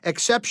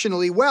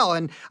exceptionally well.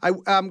 And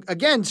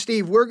again,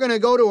 Steve, we're going to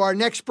go to our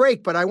next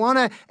break, but I want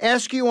to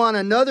ask you on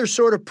another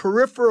sort of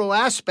peripheral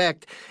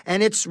aspect,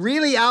 and it's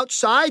really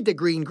outside the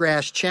Green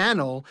Grass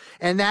Channel,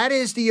 and that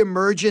is the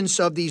emergence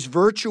of these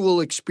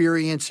virtual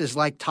experiences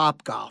like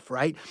Topgolf,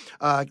 right?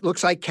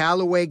 Looks like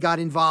Callaway got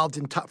involved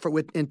in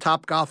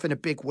Topgolf in a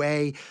big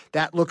way.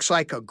 That looks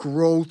like a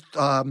growth,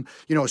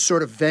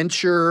 sort of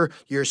venture.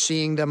 You're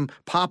seeing them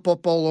pop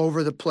up all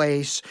over the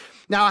place.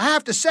 Now, I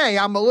have to say,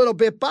 I'm a little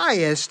bit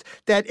biased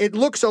that it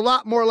looks a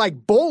lot more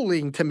like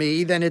bowling to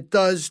me than it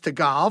does to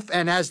golf.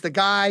 And as the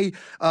guy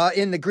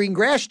in the Green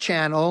Grass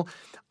Channel,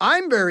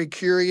 I'm very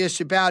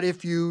curious about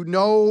if you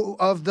know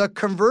of the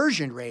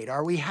conversion rate.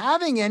 Are we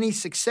having any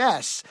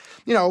success?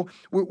 You know,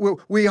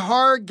 we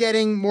are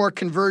getting more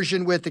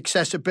conversion with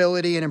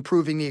accessibility and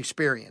improving the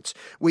experience.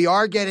 We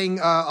are getting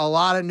a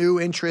lot of new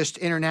interest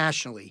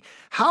internationally.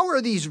 How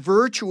are these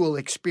virtual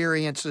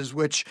experiences,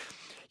 which,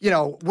 you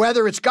know,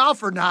 whether it's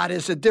golf or not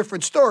is a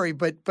different story,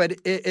 but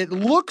it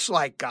looks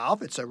like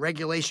golf. It's a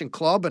regulation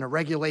club and a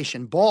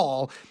regulation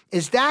ball.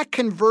 Is that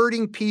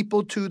converting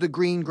people to the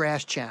green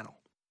grass channel?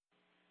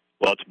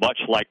 Well, it's much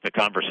like the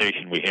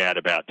conversation we had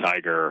about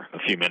Tiger a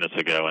few minutes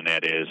ago, and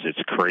that is it's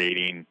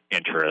creating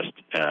interest,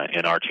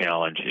 and our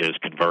challenge is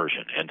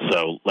conversion. And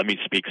so let me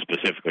speak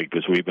specifically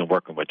because we've been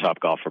working with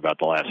Topgolf for about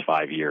the last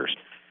 5 years.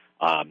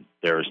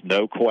 There's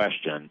no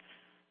question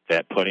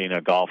that putting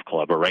a golf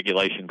club, a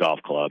regulation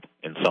golf club,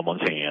 in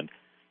someone's hand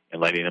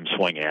and letting them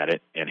swing at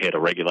it and hit a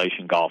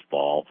regulation golf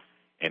ball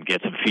and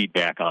get some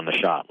feedback on the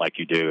shot like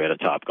you do at a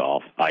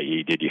Topgolf,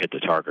 i.e., did you hit the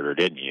target or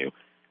didn't you,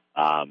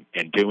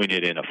 and doing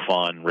it in a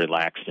fun,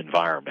 relaxed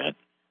environment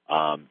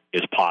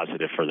is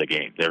positive for the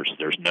game.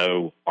 There's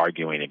no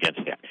arguing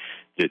against that.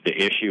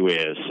 The issue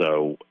is,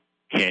 so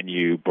can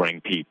you bring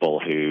people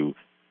who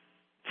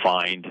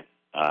find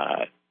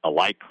a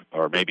like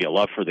or maybe a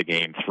love for the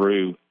game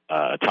through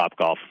a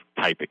Topgolf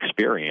type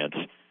experience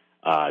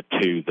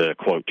to the,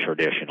 quote,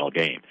 traditional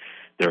game?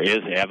 There is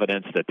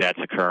evidence that that's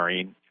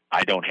occurring.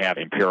 I don't have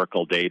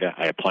empirical data.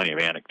 I have plenty of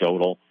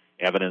anecdotal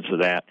evidence of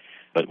that.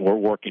 But we're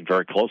working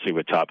very closely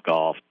with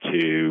Topgolf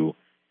to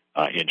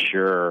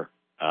ensure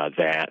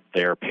that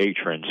their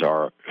patrons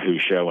who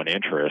show an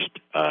interest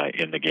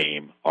in the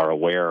game are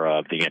aware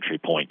of the entry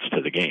points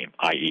to the game,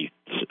 i.e.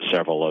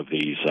 several of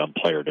these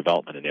player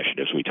development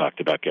initiatives we talked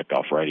about Get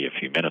Golf Ready a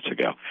few minutes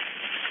ago.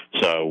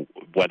 So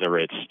whether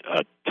it's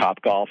a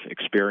Topgolf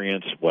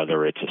experience,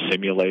 whether it's a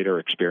simulator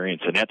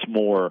experience, and that's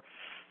more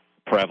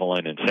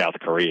prevalent in South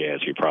Korea,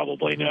 as you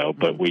probably know,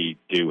 but we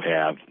do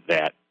have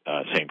that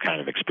same kind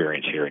of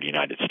experience here in the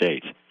United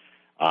States.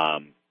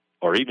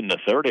 Or even the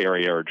third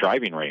area are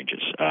driving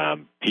ranges. There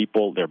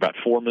are about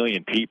 4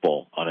 million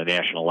people on a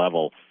national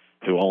level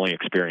who only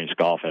experience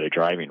golf at a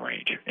driving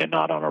range and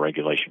not on a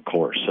regulation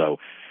course. So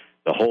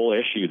the whole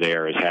issue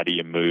there is how do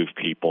you move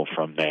people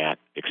from that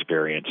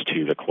experience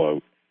to the,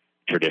 quote,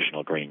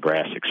 traditional green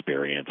grass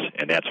experience,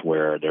 and that's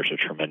where there's a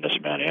tremendous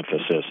amount of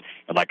emphasis.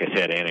 And like I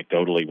said,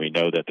 anecdotally, we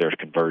know that there's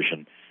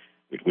conversion.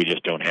 We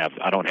just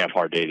I don't have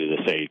hard data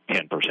to say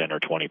 10% or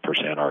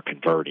 20% are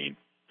converting,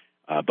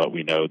 but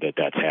we know that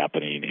that's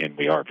happening, and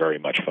we are very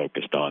much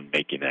focused on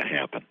making that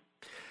happen.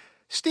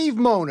 Steve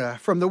Mona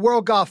from the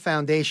World Golf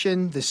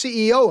Foundation, the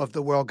CEO of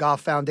the World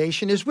Golf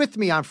Foundation, is with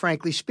me on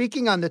Frankly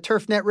Speaking on the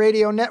TurfNet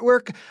Radio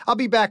Network. I'll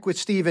be back with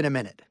Steve in a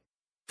minute.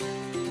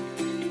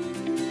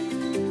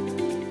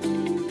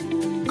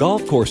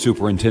 Golf course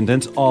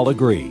superintendents all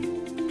agree.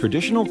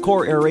 Traditional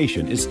core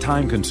aeration is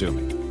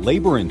time-consuming,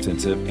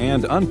 labor-intensive,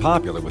 and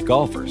unpopular with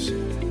golfers.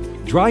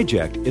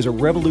 DryJect is a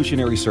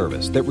revolutionary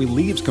service that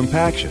relieves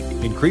compaction,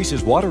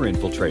 increases water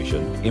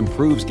infiltration,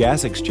 improves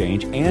gas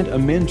exchange, and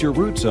amends your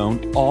root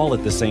zone all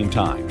at the same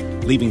time,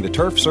 leaving the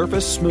turf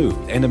surface smooth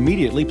and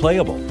immediately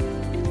playable.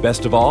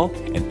 Best of all,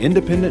 an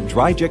independent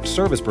DryJect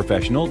service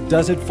professional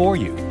does it for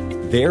you.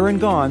 There and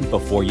gone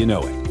before you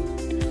know it.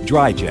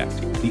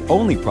 DryJect, the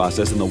only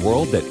process in the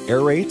world that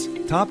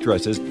aerates, top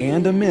dresses,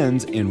 and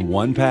amends in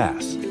one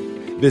pass.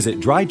 Visit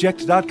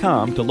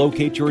DryJect.com to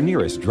locate your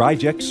nearest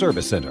DryJect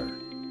service center.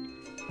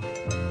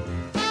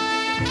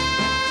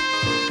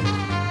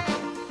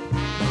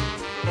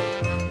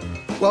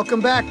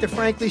 Welcome back to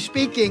Frankly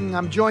Speaking.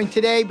 I'm joined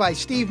today by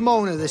Steve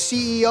Mona, the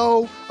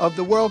CEO of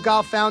the World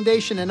Golf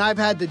Foundation, and I've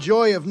had the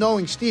joy of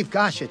knowing Steve.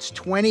 Gosh, it's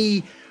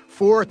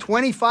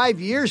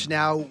 25 years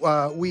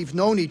now we've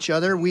known each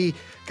other. We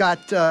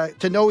got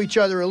to know each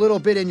other a little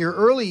bit in your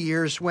early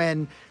years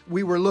when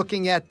we were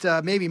looking at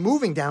maybe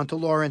moving down to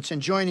Lawrence and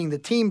joining the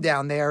team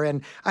down there.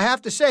 And I have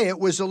to say, it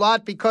was a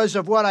lot because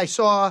of what I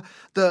saw,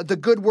 the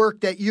good work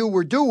that you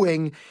were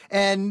doing.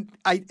 And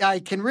I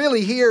can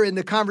really hear in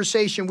the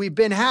conversation we've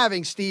been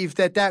having, Steve,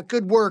 that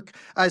good work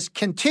has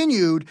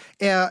continued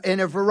in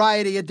a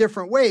variety of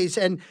different ways.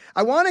 And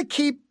I want to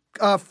keep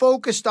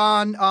focused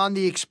on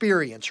the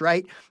experience,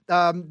 right?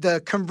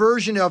 The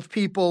conversion of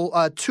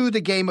people to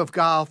the game of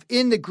golf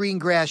in the green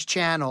grass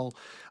channel.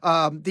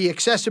 The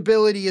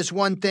accessibility is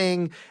one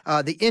thing,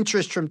 the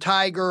interest from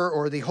Tiger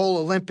or the whole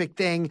Olympic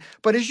thing.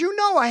 But as you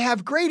know, I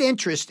have great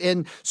interest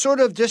in sort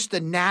of just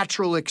the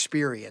natural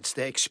experience,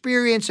 the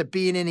experience of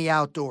being in the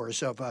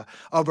outdoors, of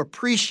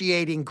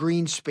appreciating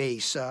green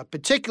space,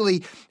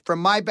 particularly from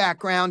my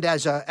background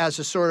as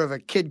a sort of a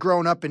kid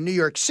growing up in New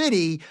York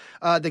City.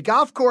 The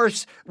golf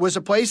course was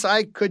a place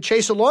I could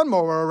chase a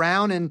lawnmower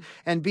around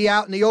and be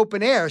out in the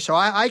open air. So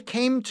I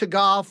came to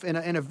golf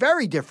in a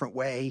very different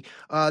way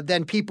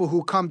than people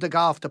who come to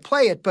golf to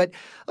play it. But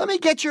let me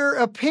get your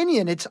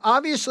opinion. It's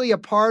obviously a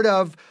part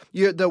of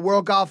the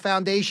World Golf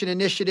Foundation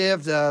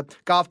initiative, the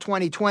Golf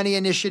 2020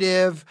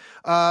 initiative,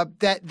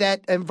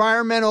 that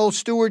environmental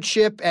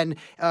stewardship and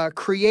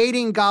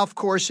creating golf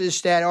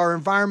courses that are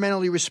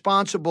environmentally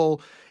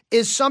responsible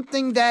is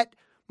something that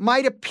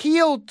might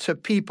appeal to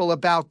people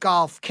about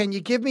golf. Can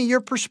you give me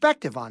your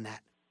perspective on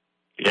that?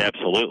 Yeah,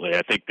 absolutely.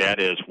 I think that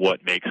is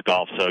what makes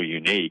golf so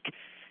unique,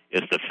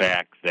 is the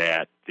fact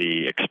that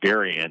the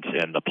experience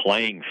and the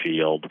playing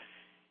field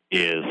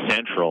is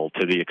central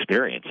to the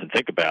experience. And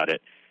think about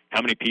it.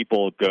 How many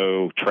people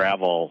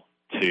travel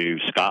to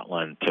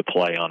Scotland to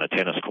play on a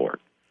tennis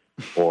court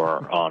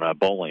or on a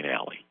bowling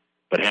alley?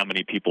 But how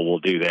many people will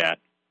do that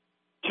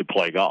to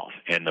play golf?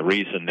 And the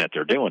reason that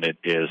they're doing it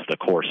is the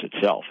course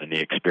itself and the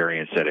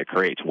experience that it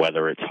creates,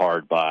 whether it's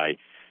hard by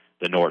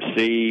the North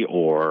Sea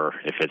or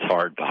if it's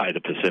hard by the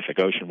Pacific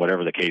Ocean,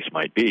 whatever the case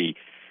might be.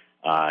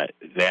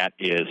 That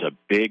is a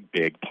big,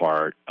 big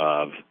part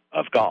of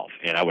golf.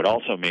 And I would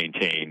also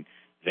maintain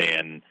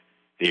then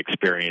the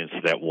experience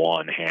that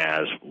one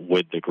has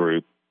with the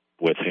group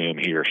with whom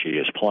he or she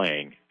is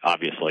playing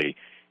obviously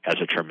has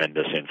a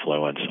tremendous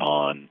influence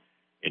on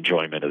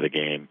enjoyment of the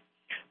game.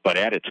 But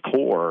at its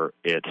core,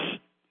 it's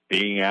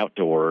being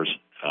outdoors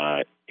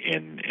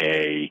in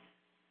a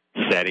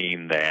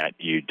setting that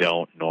you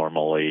don't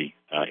normally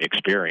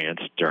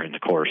experience during the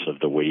course of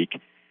the week,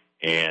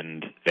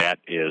 and that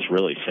is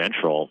really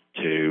central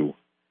to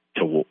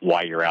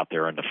why you're out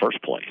there in the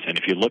first place. And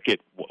if you look at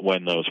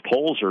when those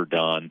polls are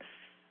done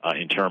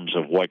in terms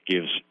of what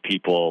gives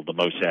people the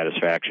most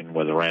satisfaction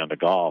with a round of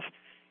golf,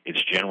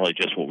 it's generally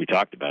just what we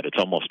talked about. It's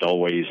almost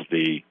always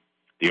the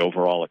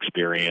overall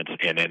experience,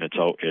 and then it's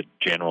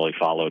generally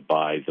followed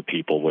by the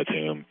people with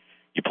whom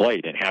you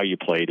played, and how you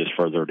played is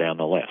further down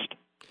the list.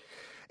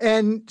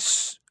 And,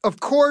 of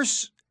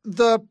course,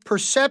 the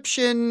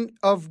perception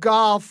of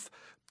golf,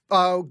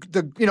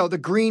 the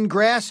green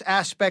grass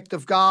aspect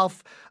of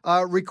golf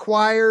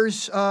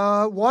requires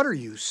water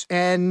use.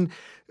 And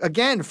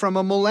again, from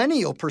a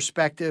millennial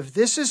perspective,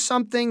 this is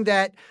something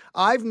that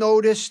I've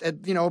noticed,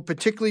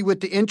 particularly with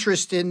the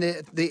interest in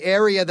the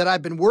area that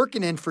I've been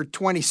working in for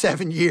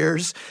 27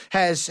 years,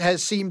 has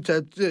seemed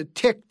to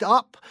ticked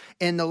up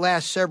in the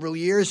last several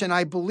years. And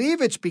I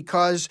believe it's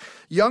because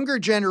younger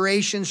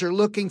generations are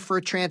looking for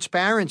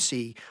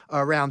transparency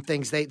around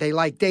things. They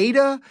like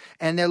data,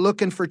 and they're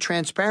looking for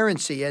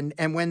transparency.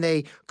 And when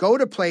they go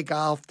to play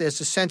golf,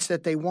 there's a sense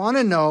that they want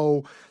to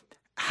know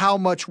how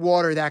much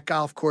water that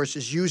golf course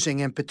is using,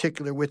 in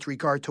particular with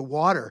regard to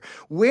water.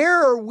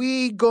 Where are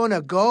we going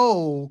to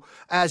go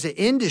as an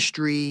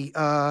industry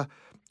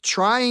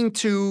trying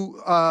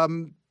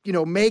to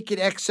make it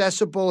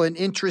accessible and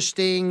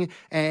interesting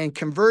and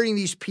converting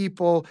these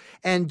people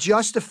and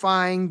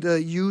justifying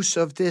the use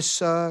of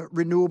this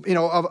renewable,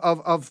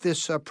 of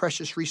this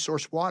precious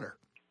resource water?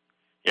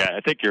 Yeah,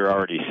 I think you're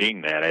already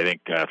seeing that. I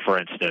think, for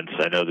instance,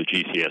 I know the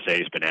GCSAA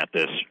has been at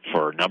this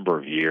for a number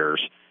of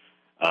years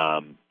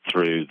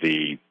through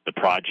the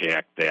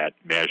project that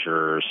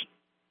measures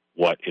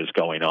what is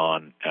going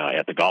on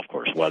at the golf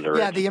course, whether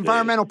it's the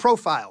environmental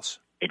profiles.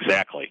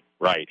 Exactly,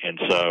 right. And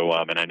so,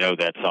 and I know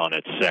that's on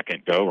its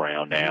second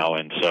go-round now,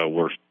 and so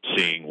we're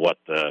seeing what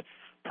the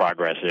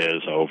progress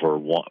is over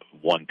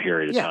one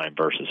period of time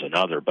versus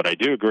another. But I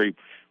do agree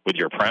with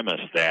your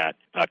premise that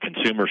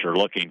consumers are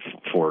looking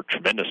for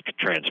tremendous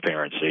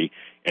transparency,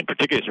 and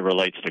particularly as it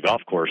relates to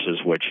golf courses,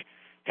 which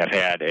have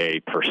had a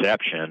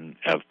perception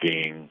of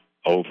being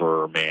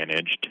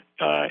over-managed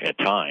at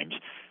times.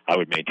 I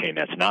would maintain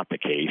that's not the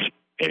case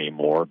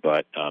anymore,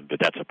 but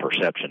that's a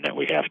perception that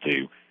we have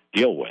to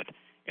deal with.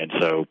 And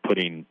so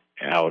putting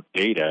out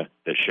data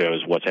that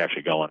shows what's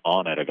actually going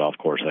on at a golf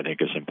course, I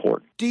think, is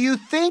important. Do you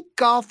think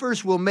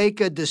golfers will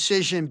make a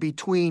decision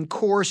between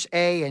Course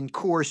A and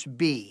Course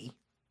B?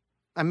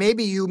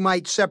 Maybe you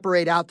might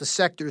separate out the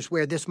sectors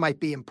where this might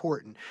be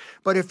important.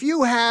 But if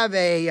you have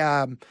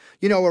a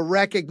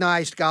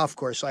recognized golf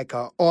course like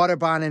a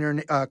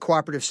Audubon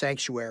Cooperative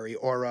Sanctuary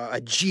or a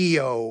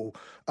GEO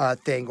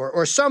thing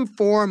or some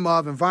form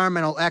of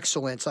environmental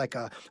excellence like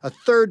a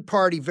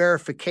third-party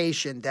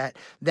verification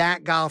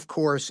that golf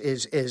course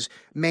is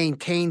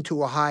maintained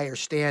to a higher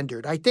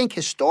standard, I think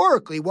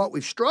historically what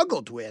we've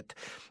struggled with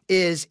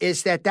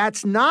is that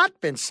that's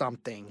not been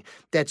something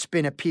that's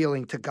been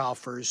appealing to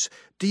golfers.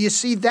 Do you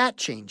see that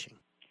changing?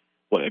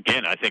 Well,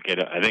 again, I think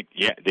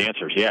the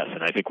answer is yes,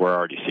 and I think we're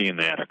already seeing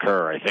that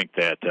occur. I think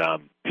that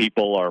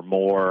people are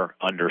more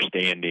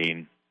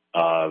understanding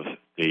of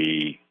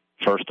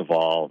first of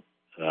all,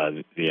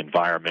 the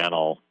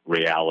environmental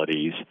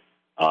realities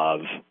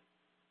of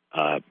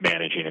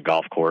managing a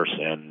golf course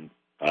and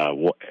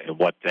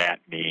what that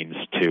means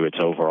to its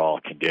overall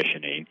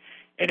conditioning.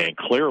 And then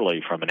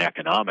clearly from an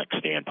economic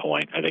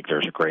standpoint, I think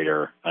there's a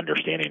greater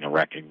understanding and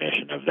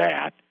recognition of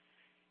that.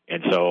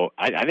 And so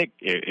I think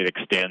it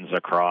extends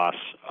across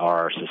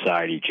our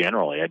society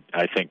generally.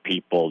 I think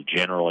people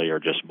generally are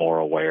just more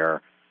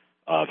aware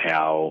of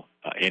how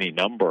any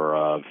number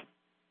of,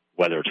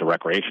 whether it's a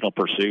recreational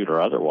pursuit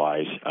or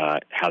otherwise,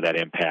 how that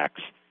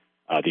impacts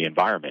the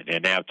environment.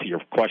 And now to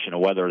your question of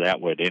whether that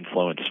would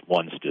influence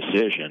one's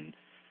decision,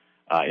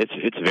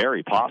 it's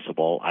very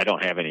possible. I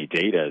don't have any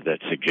data that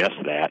suggests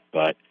that,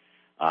 but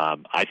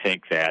I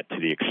think that to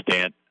the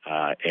extent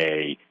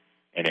an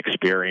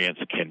experience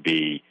can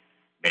be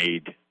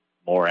made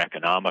more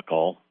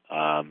economical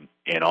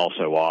and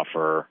also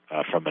offer,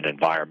 from an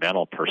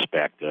environmental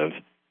perspective,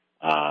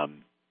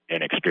 an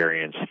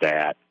experience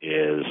that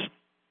is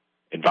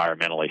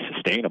environmentally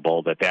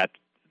sustainable, that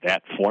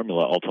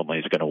formula ultimately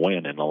is going to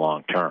win in the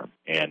long term.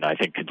 And I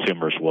think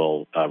consumers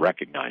will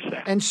recognize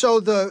that. And so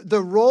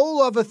the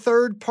role of a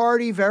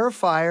third-party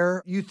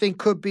verifier, you think,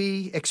 could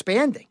be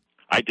expanding?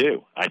 I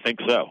do. I think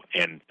so.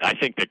 And I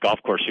think that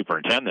golf course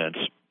superintendents,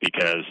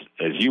 because,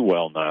 as you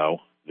well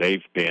know,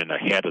 they've been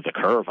ahead of the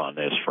curve on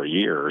this for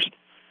years,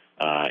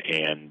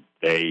 and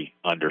they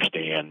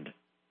understand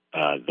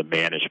the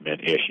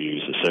management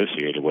issues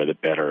associated with it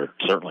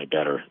certainly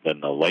better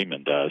than the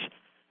layman does,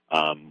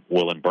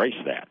 will embrace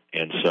that.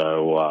 And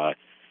so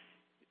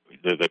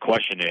the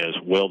question is,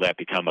 will that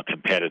become a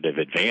competitive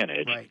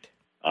advantage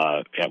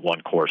at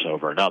one course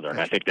over another?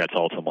 And I think that's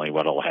ultimately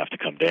what it'll have to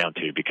come down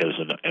to, because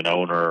an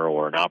owner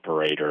or an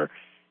operator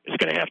is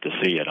going to have to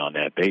see it on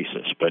that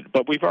basis.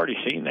 But we've already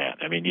seen that.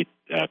 I mean,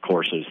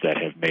 courses that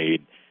have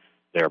made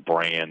their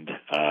brand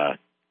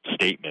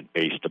statement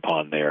based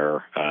upon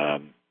their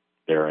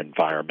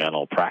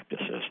environmental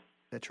practices.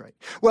 That's right.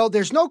 Well,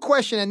 there's no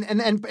question,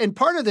 and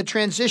part of the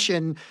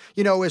transition,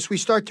 as we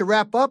start to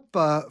wrap up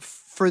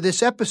for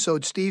this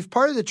episode, Steve,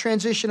 part of the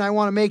transition I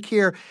want to make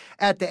here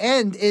at the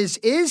end is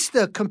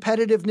the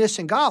competitiveness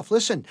in golf.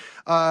 Listen,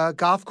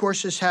 golf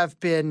courses have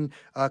been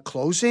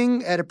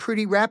closing at a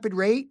pretty rapid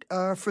rate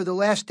for the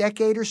last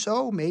decade or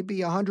so,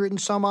 maybe 100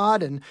 and some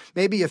odd, and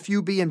maybe a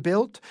few being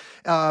built.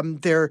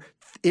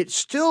 It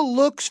still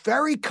looks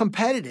very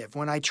competitive.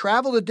 When I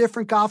travel to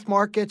different golf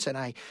markets and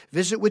I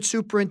visit with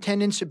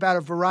superintendents about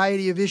a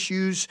variety of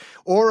issues,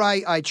 or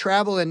I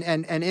travel and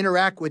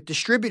interact with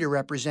distributor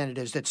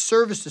representatives that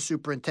service the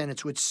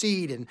superintendents with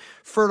seed and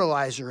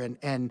fertilizer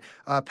and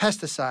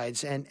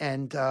pesticides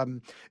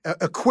and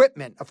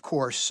equipment, of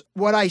course,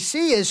 what I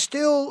see is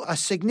still a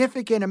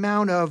significant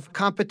amount of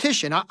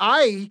competition.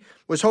 I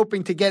was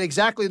hoping to get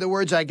exactly the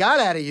words I got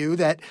out of you,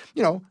 that,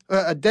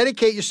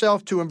 dedicate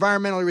yourself to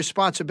environmental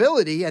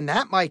responsibility, and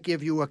that might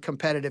give you a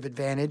competitive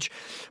advantage.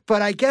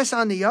 But I guess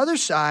on the other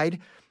side,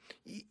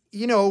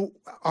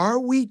 are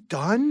we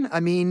done? I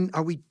mean,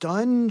 are we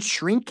done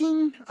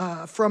shrinking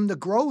from the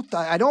growth?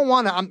 I don't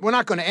want to, we're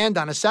not going to end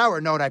on a sour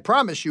note, I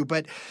promise you,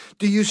 but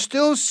do you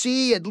still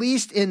see, at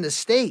least in the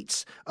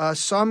States,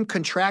 some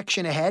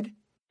contraction ahead?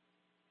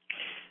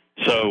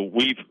 So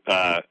we've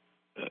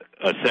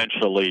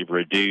essentially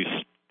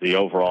reduced the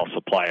overall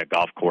supply of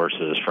golf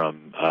courses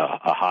from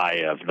a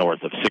high of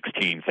north of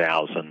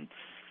 16,000, and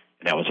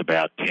that was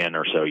about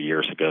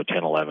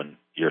 11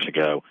 years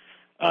ago,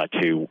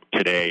 to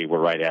today we're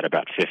right at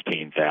about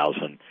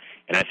 15,000.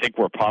 And I think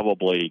we're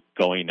probably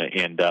going to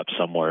end up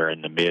somewhere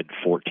in the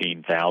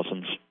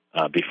mid-14,000s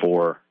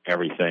before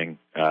everything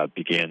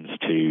begins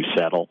to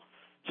settle,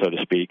 so to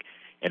speak.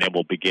 And then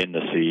we'll begin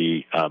to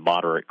see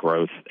moderate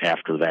growth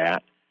after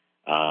that.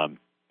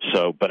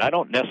 But I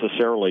don't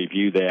necessarily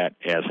view that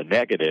as a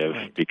negative,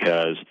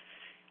 because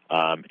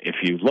if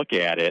you look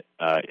at it,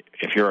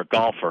 if you're a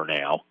golfer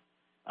now,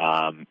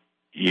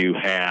 you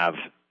have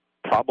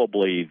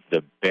probably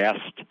the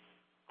best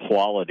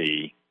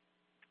quality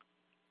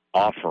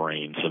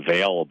offerings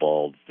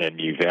available than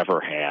you've ever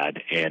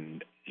had,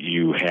 and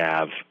you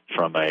have,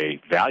 from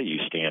a value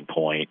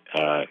standpoint,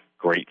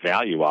 great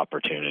value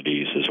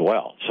opportunities as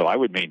well. So I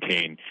would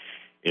maintain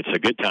it's a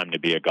good time to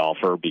be a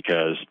golfer,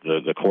 because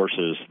the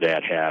courses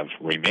that have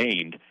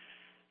remained,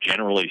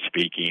 generally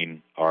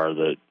speaking, are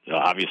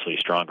obviously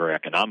stronger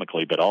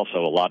economically, but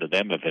also a lot of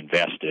them have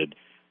invested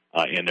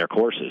in their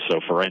courses.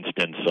 So, for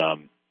instance,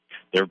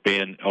 there have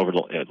been, over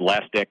the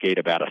last decade,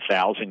 about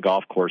 1,000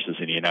 golf courses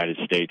in the United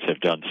States have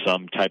done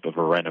some type of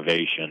a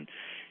renovation,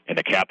 and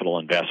the capital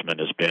investment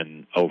has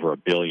been over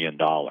 $1 billion.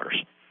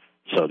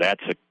 So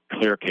that's a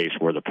clear case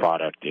where the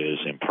product is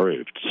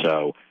improved.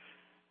 So,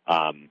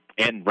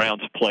 and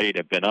rounds played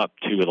have been up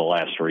 2 of the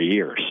last 3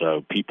 years,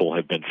 so people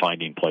have been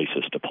finding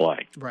places to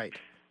play. Right.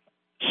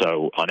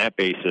 So on that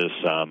basis,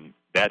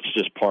 that's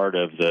just part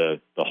of the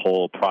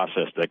whole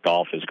process that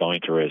golf is going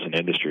through as an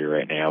industry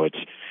right now. It's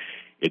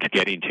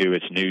getting to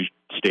its new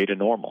state of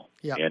normal,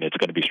 and it's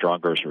going to be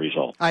stronger as a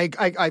result.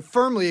 I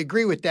firmly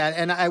agree with that,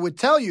 and I would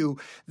tell you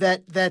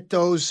that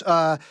those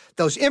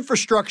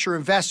infrastructure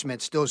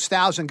investments, those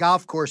 1,000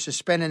 golf courses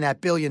spending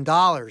that $1 billion,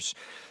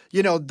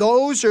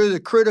 those are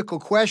the critical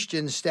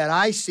questions that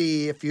I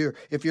see. If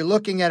you're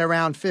looking at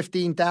around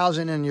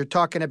 15,000 and you're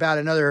talking about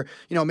another,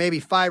 maybe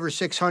 500 or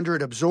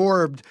 600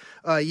 absorbed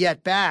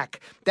yet back,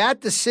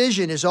 that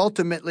decision is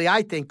ultimately,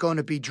 I think, going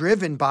to be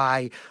driven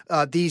by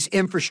these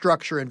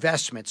infrastructure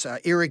investments,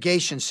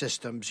 irrigation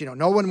systems.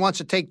 No one wants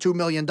to take $2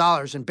 million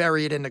and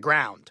bury it in the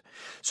ground.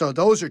 So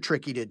those are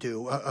tricky to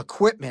do.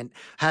 Equipment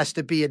has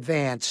to be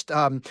advanced.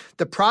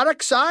 The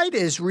product side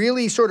is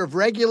really sort of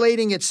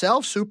regulating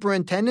itself.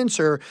 Superintendents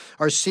are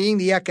seeing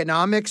the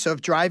economics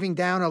of driving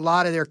down a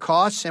lot of their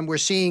costs, and we're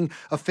seeing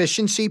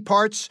efficiency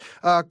parts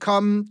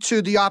come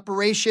to the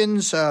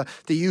operations, the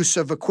use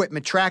of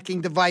equipment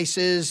tracking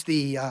devices,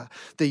 the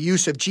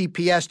use of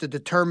GPS to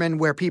determine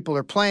where people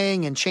are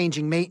playing and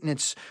changing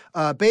maintenance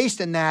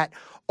based on that.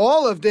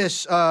 All of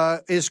this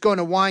is going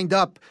to wind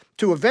up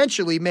to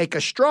eventually make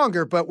us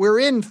stronger, but we're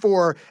in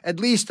for at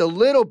least a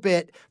little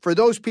bit for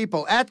those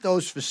people at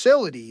those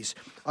facilities,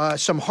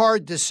 some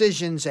hard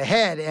decisions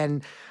ahead.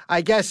 And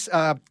I guess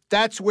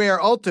that's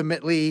where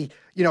ultimately,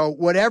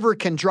 whatever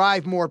can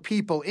drive more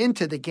people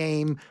into the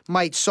game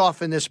might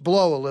soften this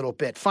blow a little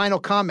bit. Final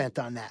comment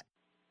on that.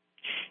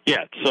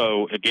 Yeah,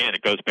 so again,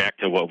 it goes back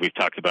to what we've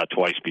talked about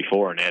twice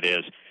before, and that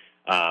is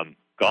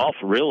golf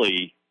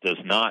really does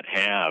not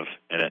have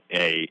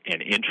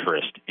an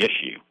interest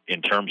issue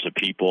in terms of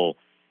people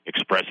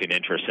expressing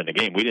interest in the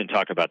game. We didn't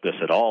talk about this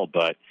at all,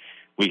 but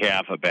we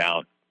have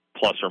about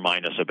plus or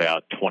minus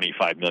about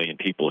 25 million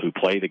people who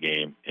play the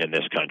game in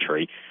this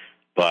country,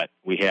 but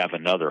we have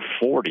another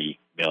 40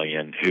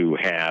 million who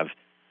have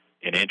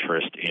an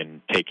interest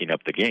in taking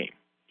up the game.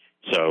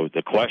 So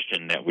the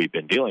question that we've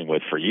been dealing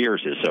with for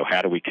years is, so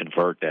how do we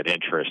convert that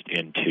interest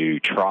into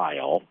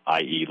trial,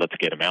 i.e., let's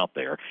get them out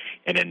there?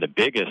 And then the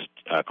biggest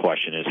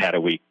question is, how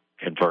do we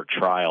convert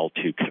trial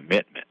to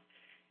commitment?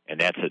 And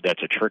that's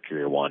a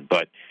trickier one,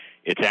 but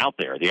it's out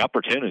there. The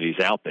opportunity's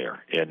out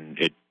there, and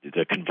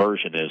the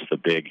conversion is the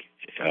big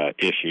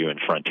issue and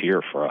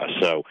frontier for us.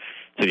 So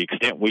to the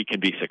extent we can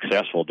be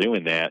successful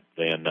doing that,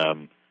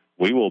 then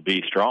we will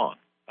be strong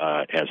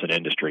as an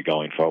industry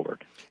going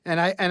forward. And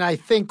I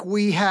think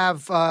we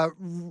have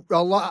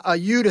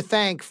you to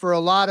thank for a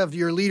lot of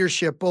your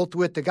leadership, both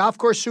with the golf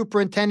course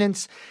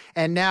superintendents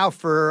and now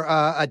for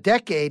a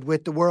decade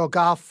with the World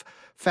Golf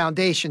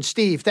Foundation.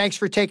 Steve, thanks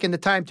for taking the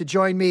time to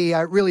join me.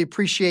 I really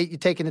appreciate you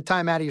taking the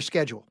time out of your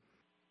schedule.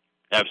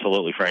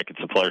 Absolutely, Frank. It's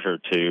a pleasure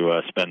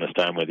to spend this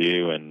time with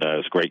you, and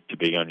it's great to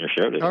be on your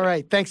show today. All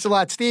right. Thanks a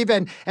lot, Steve.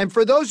 And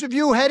for those of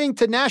you heading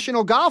to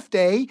National Golf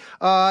Day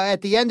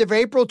at the end of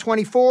April,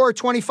 24 or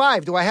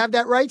 25, do I have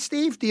that right,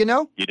 Steve? Do you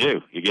know? You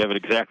do. You have it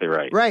exactly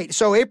right. Right.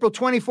 So April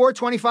 24,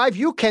 25,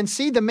 you can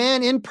see the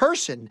man in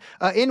person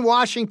in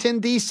Washington,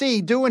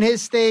 D.C., doing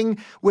his thing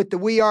with the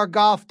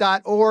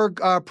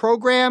wearegolf.org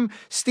program.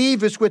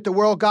 Steve is with the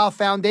World Golf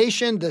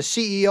Foundation, the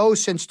CEO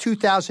since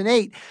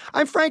 2008.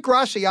 I'm Frank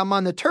Rossi. I'm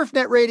on the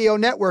TurfNet Radio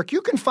Network. You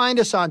can find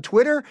us on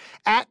Twitter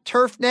at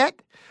TurfNet,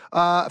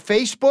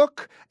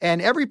 Facebook,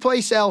 and every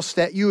place else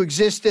that you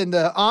exist in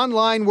the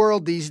online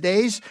world these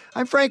days.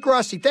 I'm Frank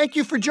Rossi. Thank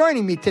you for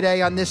joining me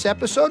today on this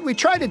episode. We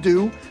try to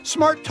do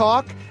smart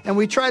talk, and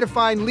we try to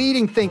find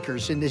leading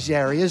thinkers in these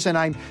areas, and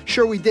I'm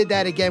sure we did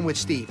that again with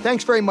Steve.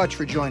 Thanks very much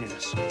for joining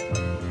us.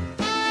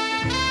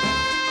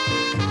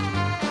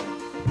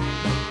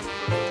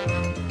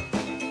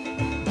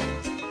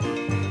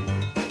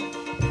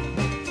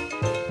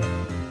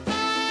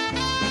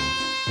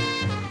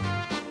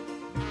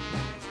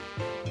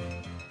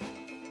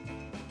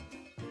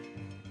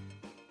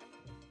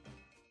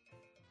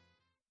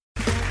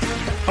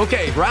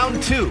 Okay,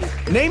 round two.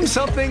 Name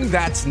something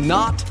that's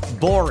not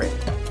boring.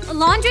 A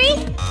laundry?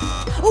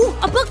 Ooh,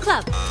 a book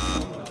club.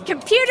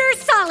 Computer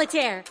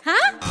solitaire,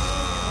 huh?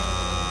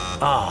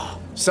 Ah,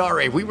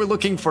 sorry, we were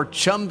looking for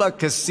Chumba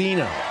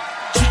Casino.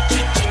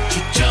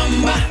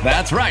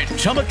 That's right,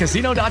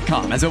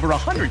 ChumbaCasino.com has over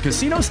 100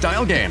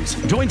 casino-style games.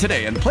 Join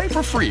today and play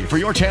for free for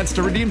your chance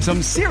to redeem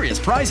some serious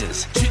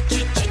prizes.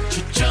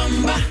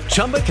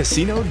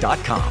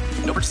 ChumbaCasino.com.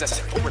 No purchase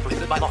necessary. Void where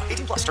prohibited by law.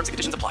 18+ terms and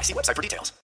conditions apply. See website for details.